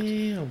smoked.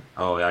 damn.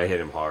 Oh, I hit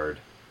him hard.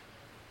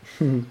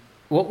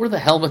 What were the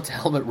helmet to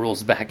helmet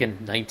rules back in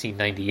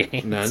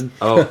 1998? None.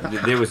 Oh,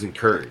 they was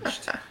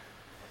encouraged.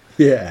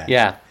 Yeah,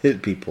 Yeah,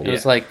 hit people. it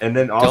was like And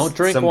then also, don't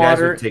drink some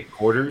water. guys would take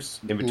quarters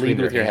in lead between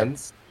their with your head.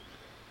 hands.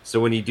 So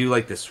when you do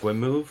like the swim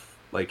move,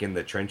 like in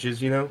the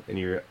trenches, and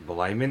you're the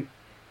lineman,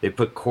 they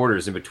put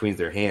quarters in between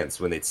their hands.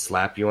 When they'd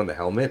slap you on the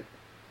helmet,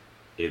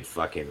 it'd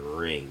fucking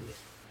ring.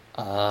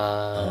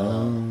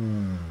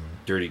 Oh,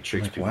 Dirty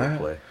tricks Like, people wow.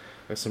 play.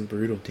 That's some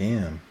brutal.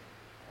 damn.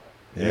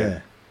 Yeah. Yeah.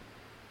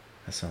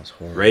 That sounds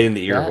horrible. Right in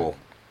the ear That- hole.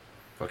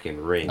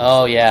 Fucking ring.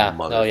 Oh, yeah.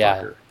 Motherfucker. Oh,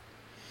 yeah.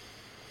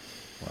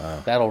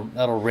 Wow.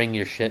 that'll ring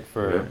your shit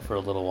for Yeah. a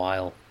little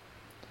while.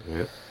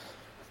 Yep.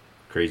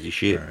 Crazy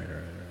shit. All right.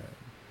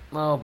 Oh